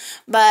me.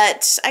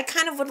 But I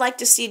kind of would like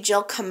to see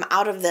Jill come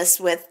out of this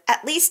with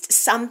at least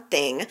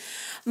something.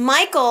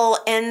 Michael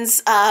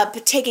ends up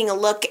taking a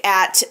look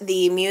at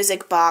the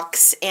music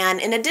box, and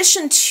in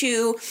addition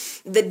to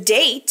the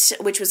date,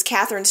 which was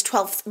Catherine's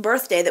 12th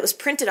birthday that was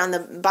printed on the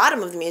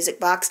bottom of the music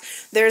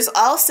box, there's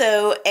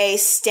also a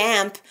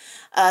stamp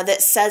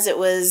that says it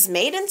was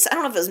made in, I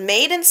don't know if it was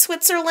made in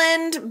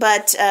Switzerland,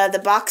 but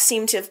the box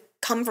seemed to have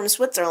come from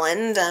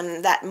Switzerland.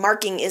 That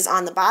marking is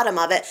on the bottom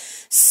of it.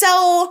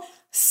 So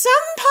some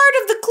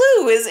part of the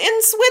clue is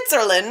in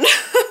Switzerland.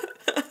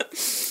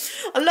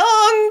 A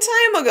long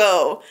time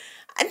ago.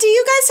 Do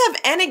you guys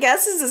have any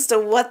guesses as to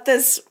what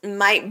this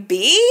might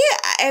be?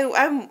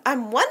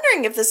 I'm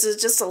wondering if this is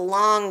just a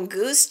long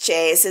goose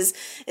chase. Is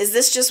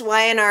this just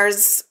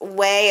Y&R's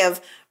way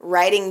of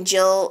writing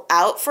Jill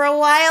out for a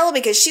while?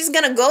 Because she's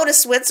going to go to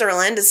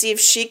Switzerland to see if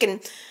she can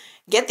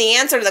get the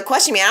answer to the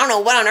question. I mean, I don't know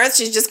what on earth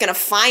she's just going to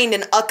find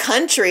in a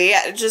country.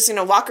 Just,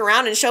 walk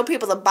around and show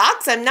people the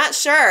box. I'm not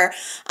sure.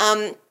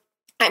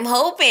 I'm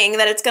hoping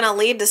that it's going to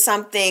lead to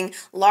something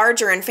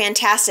larger and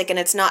fantastic, and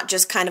it's not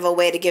just kind of a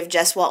way to give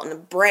Jess Walton a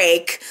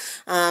break.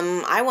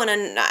 I want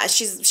to.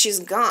 She's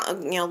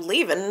gone.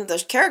 Leaving.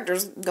 The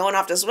character's going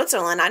off to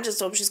Switzerland. I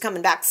just hope she's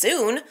coming back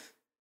soon.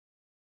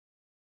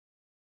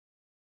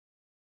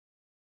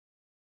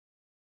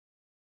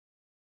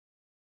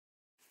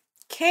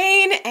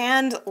 Kane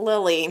and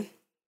Lily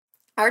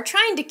are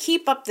trying to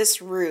keep up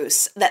this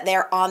ruse that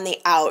they're on the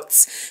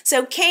outs.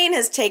 So Kane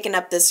has taken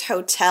up this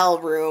hotel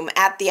room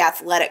at the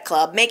athletic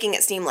club, making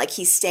it seem like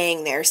he's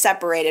staying there,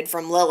 separated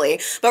from Lily.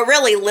 But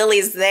really,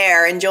 Lily's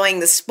there, enjoying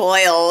the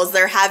spoils.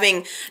 They're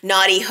having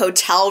naughty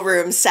hotel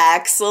room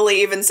sex.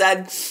 Lily even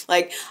said,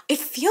 like, it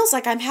feels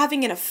like I'm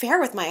having an affair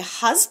with my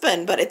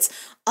husband, but it's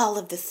all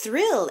of the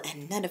thrill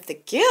and none of the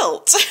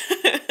guilt.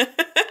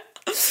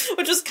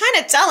 Which was kind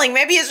of telling.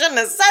 Maybe you shouldn't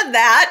have said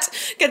that,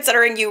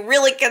 considering you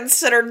really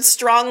considered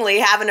strongly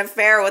having an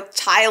affair with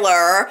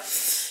Tyler.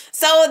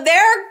 So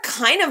they're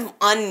kind of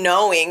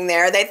unknowing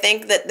there. They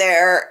think that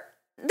they're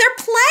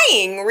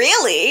playing,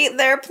 really.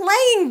 They're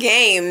playing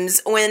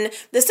games when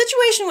the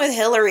situation with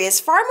Hillary is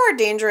far more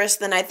dangerous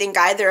than I think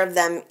either of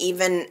them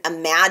even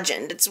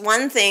imagined. It's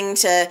one thing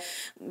to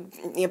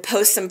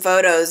post some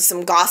photos,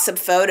 some gossip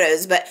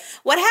photos, but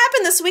what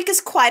happened this week is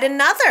quite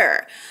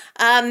another.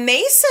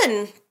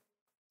 Mason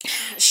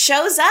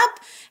shows up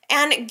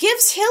and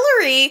gives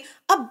Hillary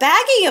a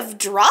baggie of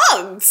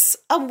drugs,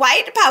 a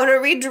white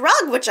powdery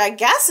drug, which I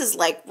guess is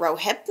like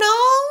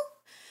Rohypnol?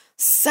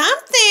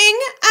 Something.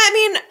 I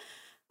mean,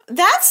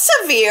 that's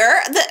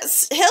severe.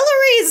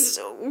 Hillary's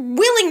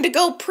willing to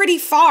go pretty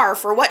far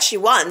for what she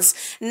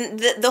wants.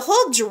 The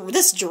whole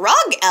this drug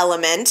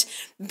element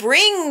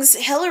brings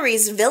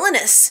Hillary's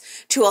villainous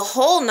to a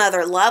whole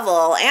nother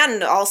level.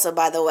 And also,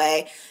 by the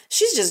way,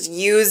 she's just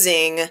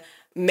using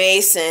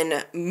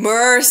Mason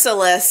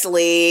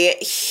mercilessly.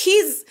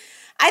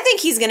 I think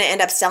he's going to end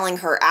up selling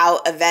her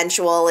out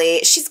eventually.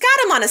 She's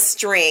got him on a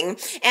string,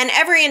 and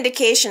every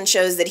indication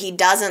shows that he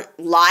doesn't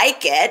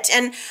like it.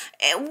 And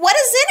what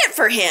is in it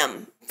for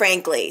him,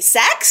 frankly?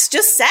 Sex?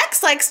 Just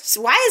sex? Like,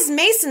 why is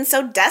Mason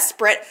so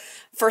desperate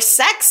for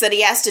sex that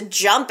he has to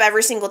jump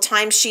every single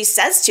time she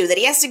says to? That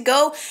he has to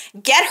go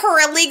get her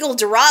illegal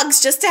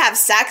drugs just to have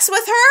sex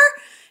with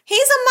her?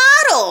 He's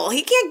a model.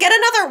 He can't get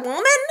another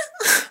woman?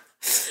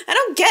 I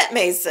don't get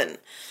Mason.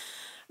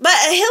 But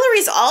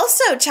Hillary's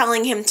also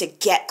telling him to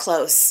get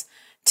close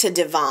to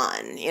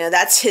Devon.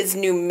 That's his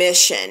new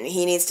mission.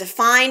 He needs to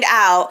find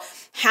out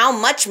how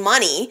much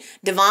money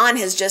Devon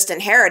has just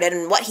inherited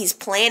and what he's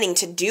planning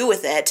to do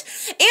with it.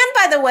 And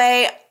by the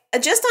way,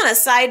 just on a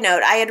side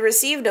note, I had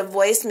received a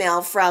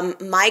voicemail from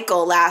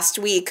Michael last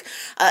week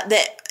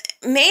that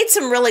made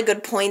some really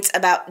good points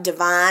about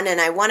Devon, and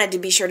I wanted to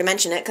be sure to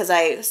mention it because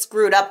I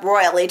screwed up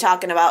royally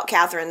talking about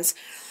Catherine's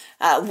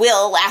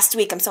will last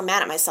week. I'm so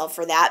mad at myself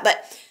for that.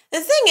 But the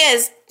thing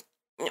is,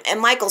 and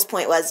Michael's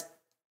point was,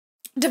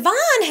 Devon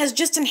has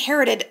just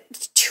inherited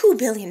 $2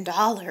 billion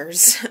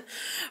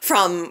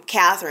from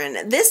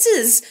Catherine. This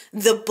is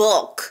the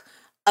bulk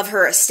of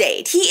her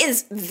estate. He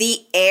is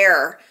the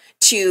heir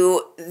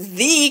to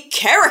the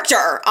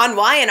character on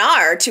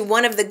Y&R, to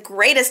one of the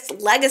greatest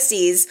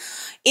legacies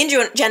in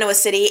Genoa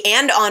City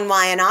and on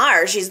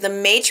Y&R. She's the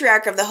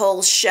matriarch of the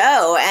whole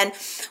show. And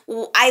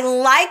I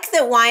like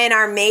that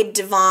Y&R made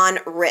Devon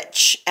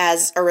rich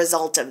as a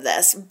result of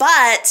this.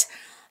 But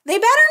they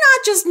better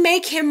not just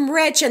make him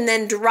rich and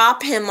then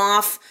drop him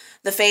off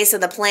the face of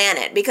the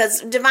planet,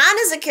 because Devon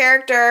is a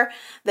character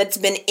that's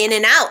been in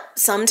and out.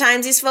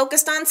 Sometimes he's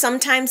focused on,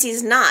 sometimes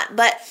he's not.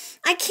 But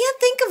I can't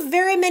think of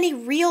very many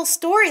real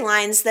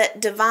storylines that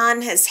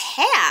Devon has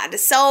had.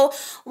 So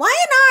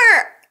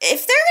Y&R,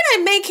 if they're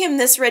going to make him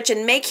this rich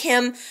and make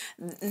him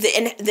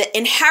the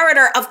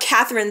inheritor of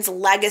Catherine's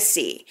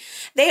legacy,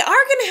 they are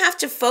going to have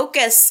to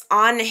focus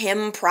on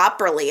him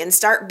properly and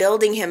start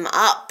building him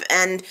up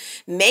and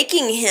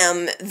making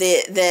him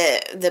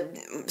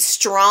the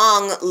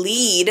strong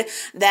lead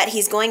that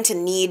he's going to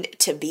need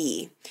to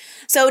be.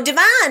 So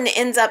Devon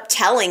ends up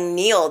telling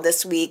Neil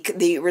this week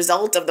the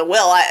result of the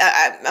will.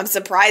 I'm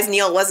surprised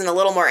Neil wasn't a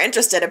little more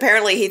interested.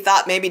 Apparently he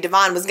thought maybe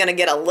Devon was going to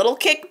get a little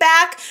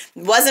kickback.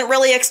 Wasn't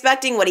really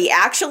expecting what he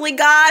actually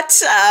got,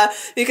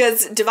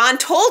 because Devon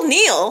told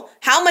Neil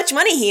how much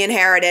money he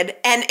inherited,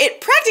 and it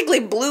practically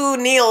blew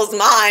Neil's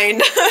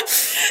mind.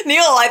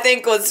 Neil, I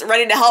think, was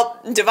ready to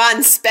help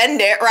Devon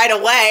spend it right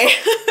away.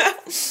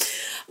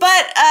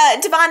 But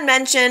Devon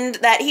mentioned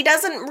that he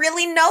doesn't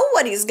really know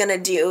what he's going to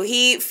do.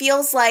 He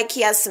feels like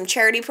he has some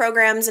charity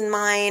programs in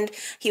mind.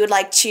 He would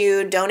like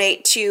to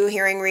donate to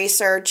hearing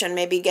research and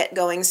maybe get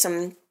going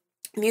some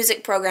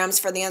music programs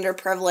for the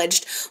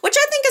underprivileged, which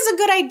I think is a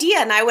good idea,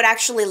 and I would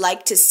actually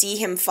like to see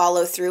him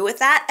follow through with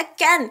that.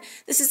 Again,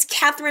 this is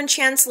Catherine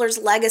Chancellor's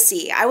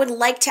legacy. I would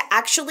like to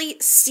actually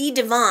see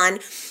Devon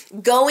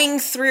going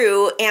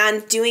through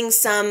and doing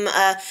some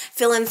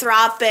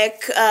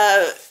philanthropic,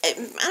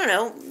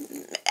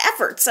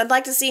 efforts. I'd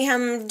like to see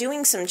him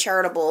doing some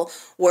charitable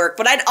work,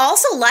 but I'd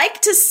also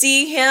like to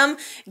see him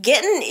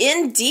getting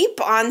in deep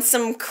on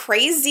some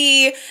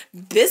crazy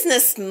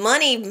business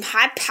money,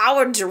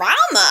 high-powered drama.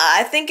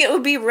 I think it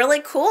would be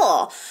really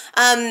cool.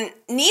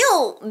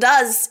 Neil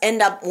does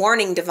end up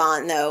warning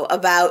Devon, though,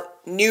 about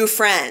new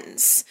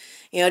friends.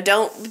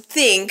 Don't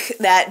think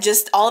that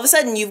just all of a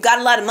sudden you've got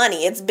a lot of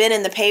money. It's been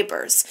in the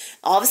papers.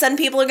 All of a sudden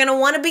people are going to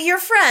want to be your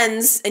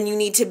friends, and you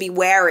need to be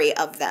wary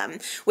of them,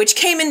 which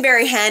came in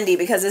very handy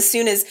because as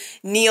soon as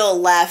Neil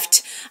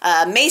left,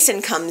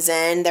 Mason comes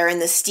in. They're in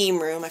the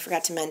steam room. I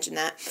forgot to mention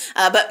that.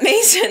 But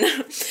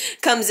Mason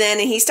comes in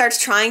and he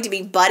starts trying to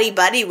be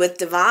buddy-buddy with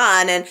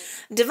Devon. And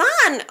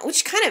Devon,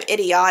 which kind of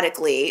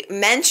idiotically,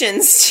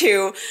 mentions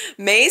to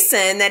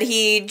Mason that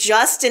he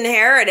just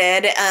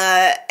inherited,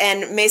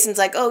 and Mason's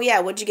like, oh yeah,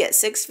 what'd you get,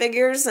 6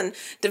 figures? And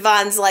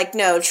Devon's like,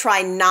 no,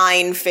 try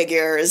 9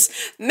 figures.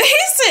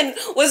 Mason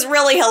was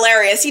really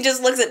hilarious. He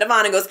just looks at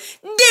Devon and goes,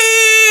 damn!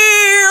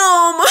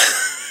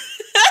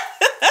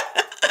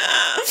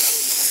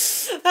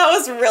 That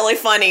was really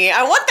funny.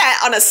 I want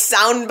that on a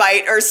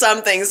soundbite or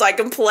something so I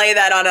can play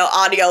that on an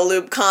audio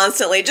loop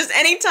constantly. Just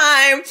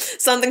anytime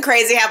something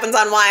crazy happens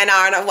on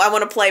Y&R and I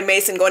want to play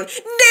Mason going,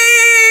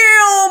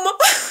 damn!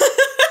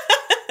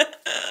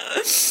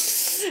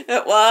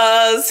 It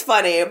was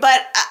funny.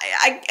 But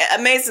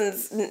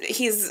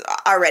he's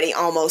already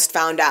almost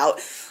found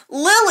out.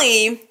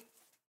 Lily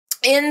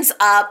ends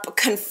up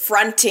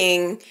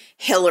confronting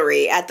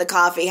Hillary at the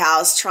coffee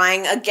house,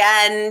 trying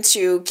again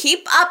to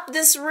keep up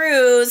this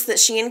ruse that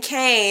she and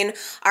Kane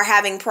are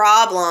having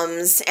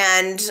problems.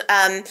 And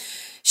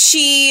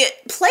she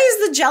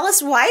plays the jealous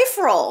wife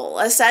role,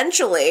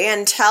 essentially,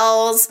 and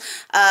tells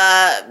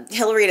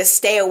Hillary to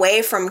stay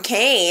away from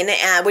Kane,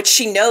 which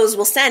she knows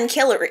will send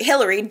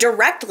Hillary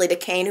directly to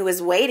Kane, who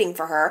is waiting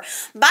for her.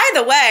 By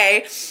the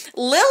way,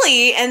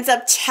 Lily ends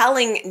up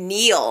telling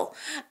Neil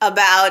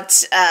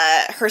about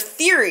her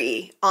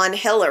theory on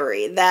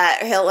Hillary, that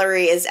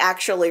Hillary is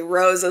actually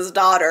Rose's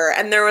daughter.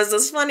 And there was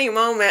this funny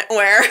moment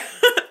where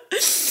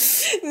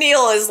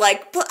Neil is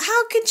like, but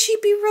how could she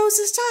be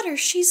Rose's daughter?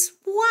 She's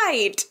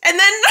white. And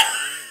then,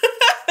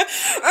 or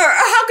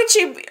how could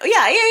she,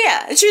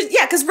 yeah.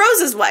 Because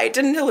Rose is white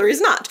and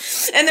Hillary's not.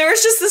 And there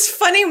was just this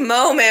funny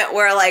moment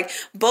where like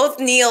both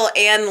Neil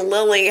and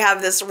Lily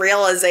have this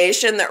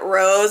realization that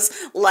Rose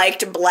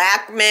liked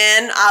black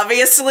men,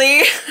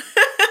 obviously.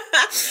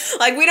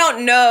 Like, we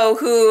don't know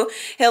who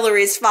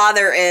Hillary's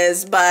father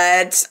is,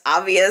 but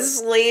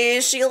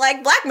obviously she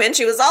liked black men.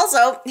 Rose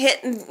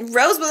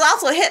was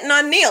also hitting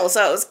on Neil,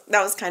 so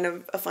that was kind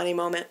of a funny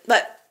moment.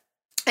 But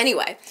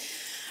anyway,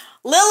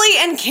 Lily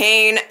and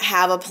Kane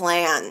have a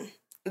plan.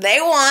 They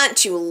want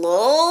to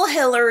lull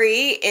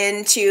Hillary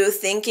into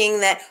thinking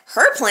that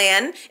her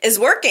plan is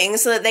working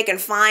so that they can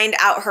find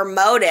out her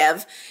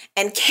motive,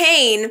 and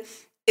Kane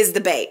is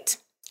the bait.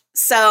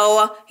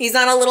 So he's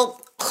on a little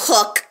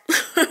hook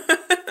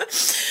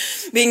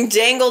being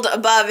dangled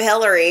above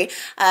Hillary.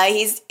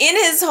 He's in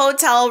his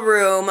hotel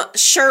room,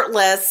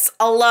 shirtless,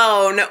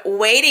 alone,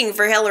 waiting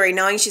for Hillary,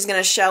 knowing she's going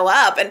to show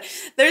up. And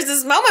there's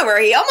this moment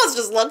where he almost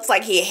just looks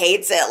like he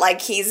hates it,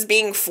 like he's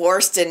being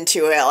forced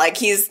into it, like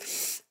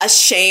he's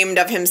ashamed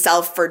of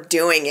himself for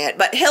doing it.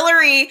 But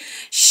Hillary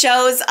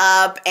shows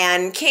up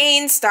and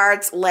Kane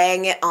starts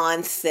laying it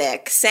on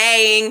thick,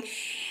 saying,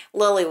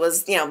 Lily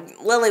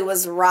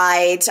was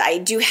right. I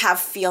do have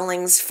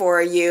feelings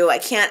for you. I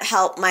can't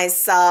help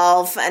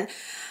myself. And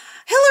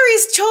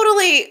Hillary's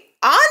totally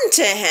on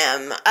to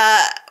him.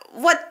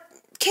 What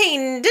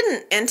Kane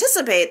didn't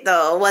anticipate,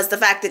 though, was the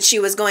fact that she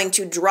was going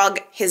to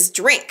drug his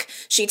drink.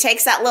 She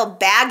takes that little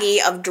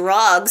baggie of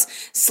drugs,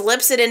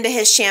 slips it into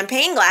his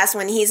champagne glass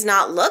when he's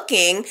not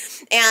looking,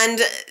 and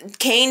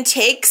Kane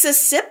takes a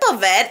sip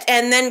of it,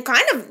 and then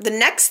kind of the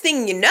next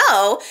thing you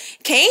know,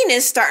 Kane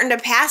is starting to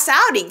pass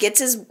out. He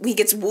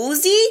gets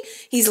woozy,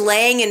 he's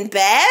laying in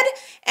bed,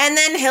 and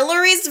then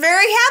Hillary's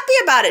very happy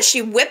about it.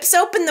 She whips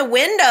open the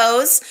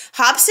windows,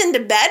 hops into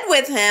bed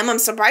with him. I'm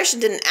surprised she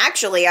didn't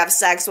actually have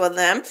sex with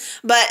him,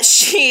 but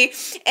she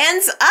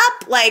ends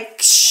up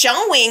like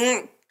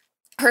showing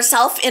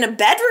herself in a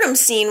bedroom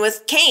scene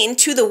with Kane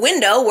to the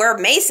window where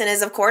Mason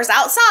is, of course,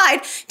 outside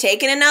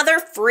taking another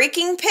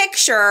freaking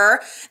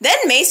picture. Then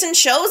Mason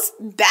shows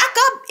back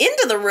up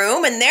into the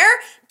room and they're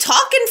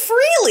talking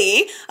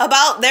freely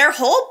about their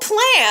whole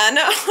plan.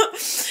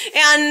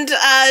 And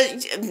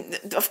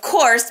of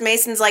course,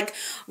 Mason's like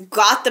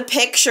got the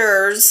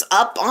pictures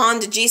up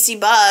onto GC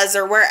Buzz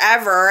or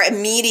wherever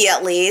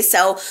immediately.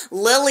 So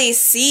Lily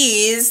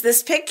sees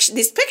these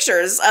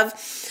pictures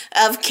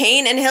of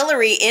Kane and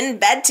Hillary in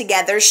bed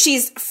together.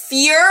 She's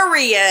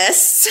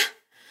furious.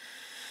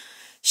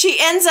 She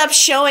ends up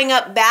showing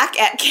up back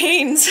at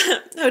Kane's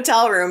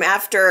hotel room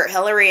after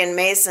Hillary and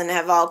Mason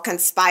have all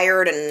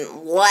conspired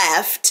and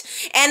left.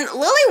 And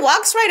Lily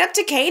walks right up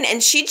to Kane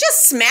and she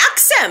just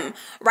smacks him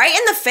right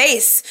in the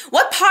face.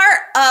 What part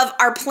of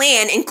our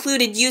plan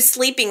included you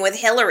sleeping with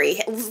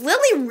Hillary?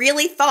 Lily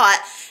really thought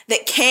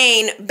that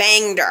Kane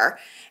banged her.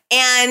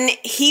 And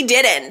he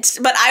didn't.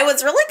 But I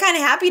was really kind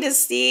of happy to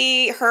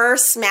see her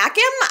smack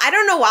him. I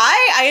don't know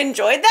why. I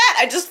enjoyed that.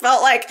 I just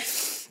felt like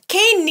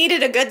Kane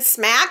needed a good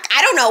smack.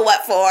 I don't know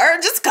what for,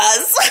 just cuz.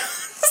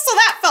 So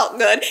that felt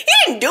good. He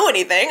didn't do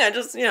anything. I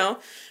just,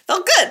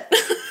 felt good.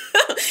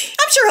 I'm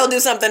sure he'll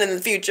do something in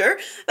the future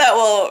that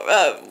will,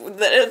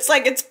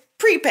 it's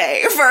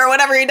prepay for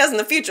whatever he does in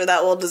the future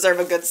that will deserve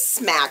a good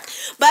smack.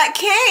 But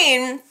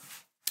Kane,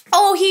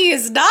 oh, he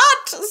is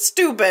not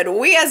stupid.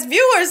 We as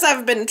viewers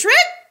have been tricked.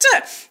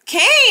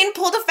 Kane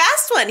pulled a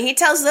fast one. He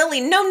tells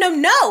Lily,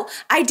 no,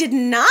 I did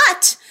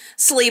not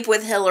sleep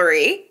with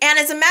Hillary. And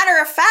as a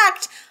matter of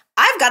fact,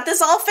 I've got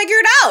this all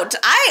figured out.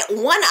 I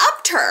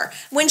one-upped her.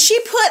 When she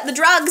put the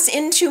drugs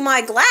into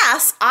my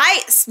glass,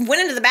 I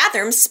went into the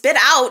bathroom, spit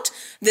out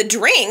the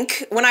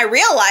drink when I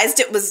realized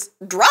it was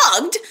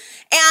drugged,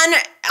 and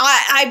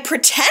I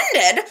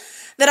pretended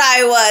that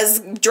I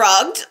was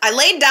drugged. I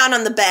laid down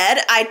on the bed,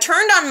 I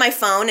turned on my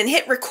phone and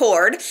hit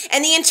record,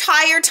 and the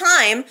entire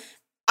time,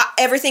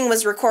 everything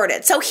was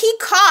recorded. So he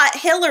caught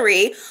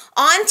Hillary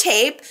on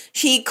tape.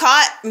 He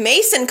caught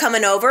Mason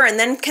coming over and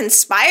then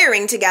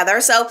conspiring together.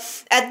 So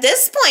at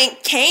this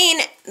point, Kane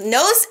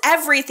knows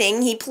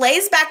everything. He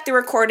plays back the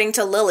recording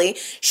to Lily.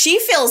 She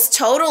feels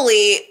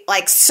totally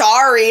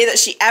sorry that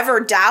she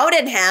ever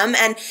doubted him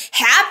and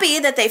happy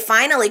that they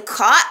finally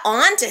caught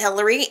on to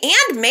Hillary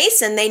and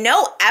Mason. They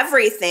know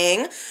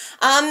everything.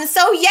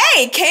 So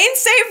yay, Kane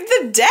saved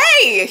the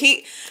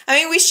day.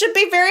 We should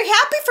be very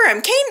happy for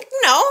him. Kane,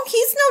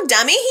 he's no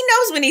dummy. He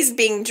knows when he's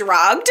being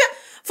drugged.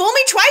 Fool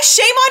me twice,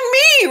 shame on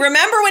me.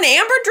 Remember when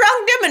Amber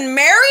drugged him and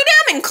married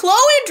him and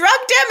Chloe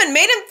drugged him and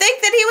made him think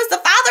that he was the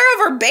father of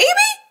her baby?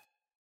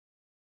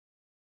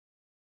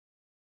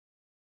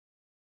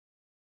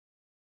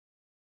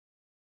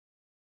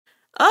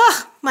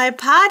 Ugh, my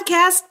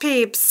podcast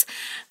peeps.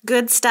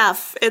 Good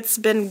stuff. It's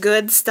been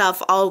good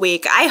stuff all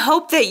week. I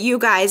hope that you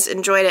guys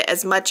enjoyed it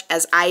as much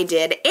as I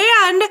did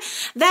and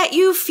that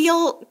you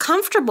feel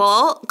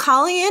comfortable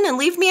calling in and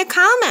leave me a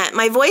comment.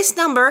 My voice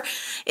number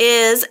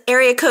is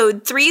area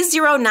code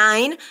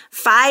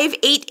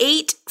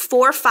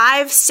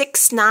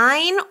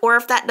 309-588-4569, or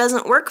if that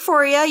doesn't work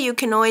for you, you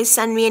can always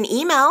send me an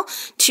email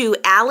to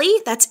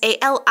Allie, that's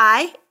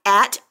A-L-I,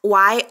 at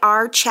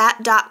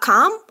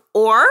yrchat.com.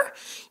 Or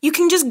you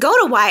can just go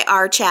to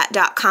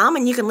yrchat.com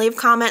and you can leave a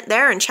comment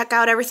there and check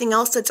out everything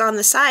else that's on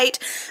the site.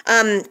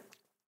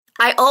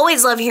 I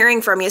always love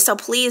hearing from you, so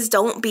please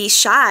don't be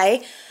shy.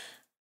 And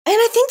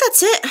I think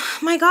that's it.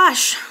 My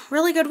gosh,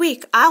 really good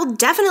week. I'll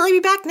definitely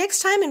be back next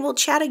time and we'll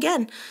chat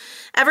again.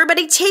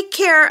 Everybody take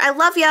care. I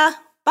love ya.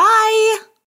 Bye.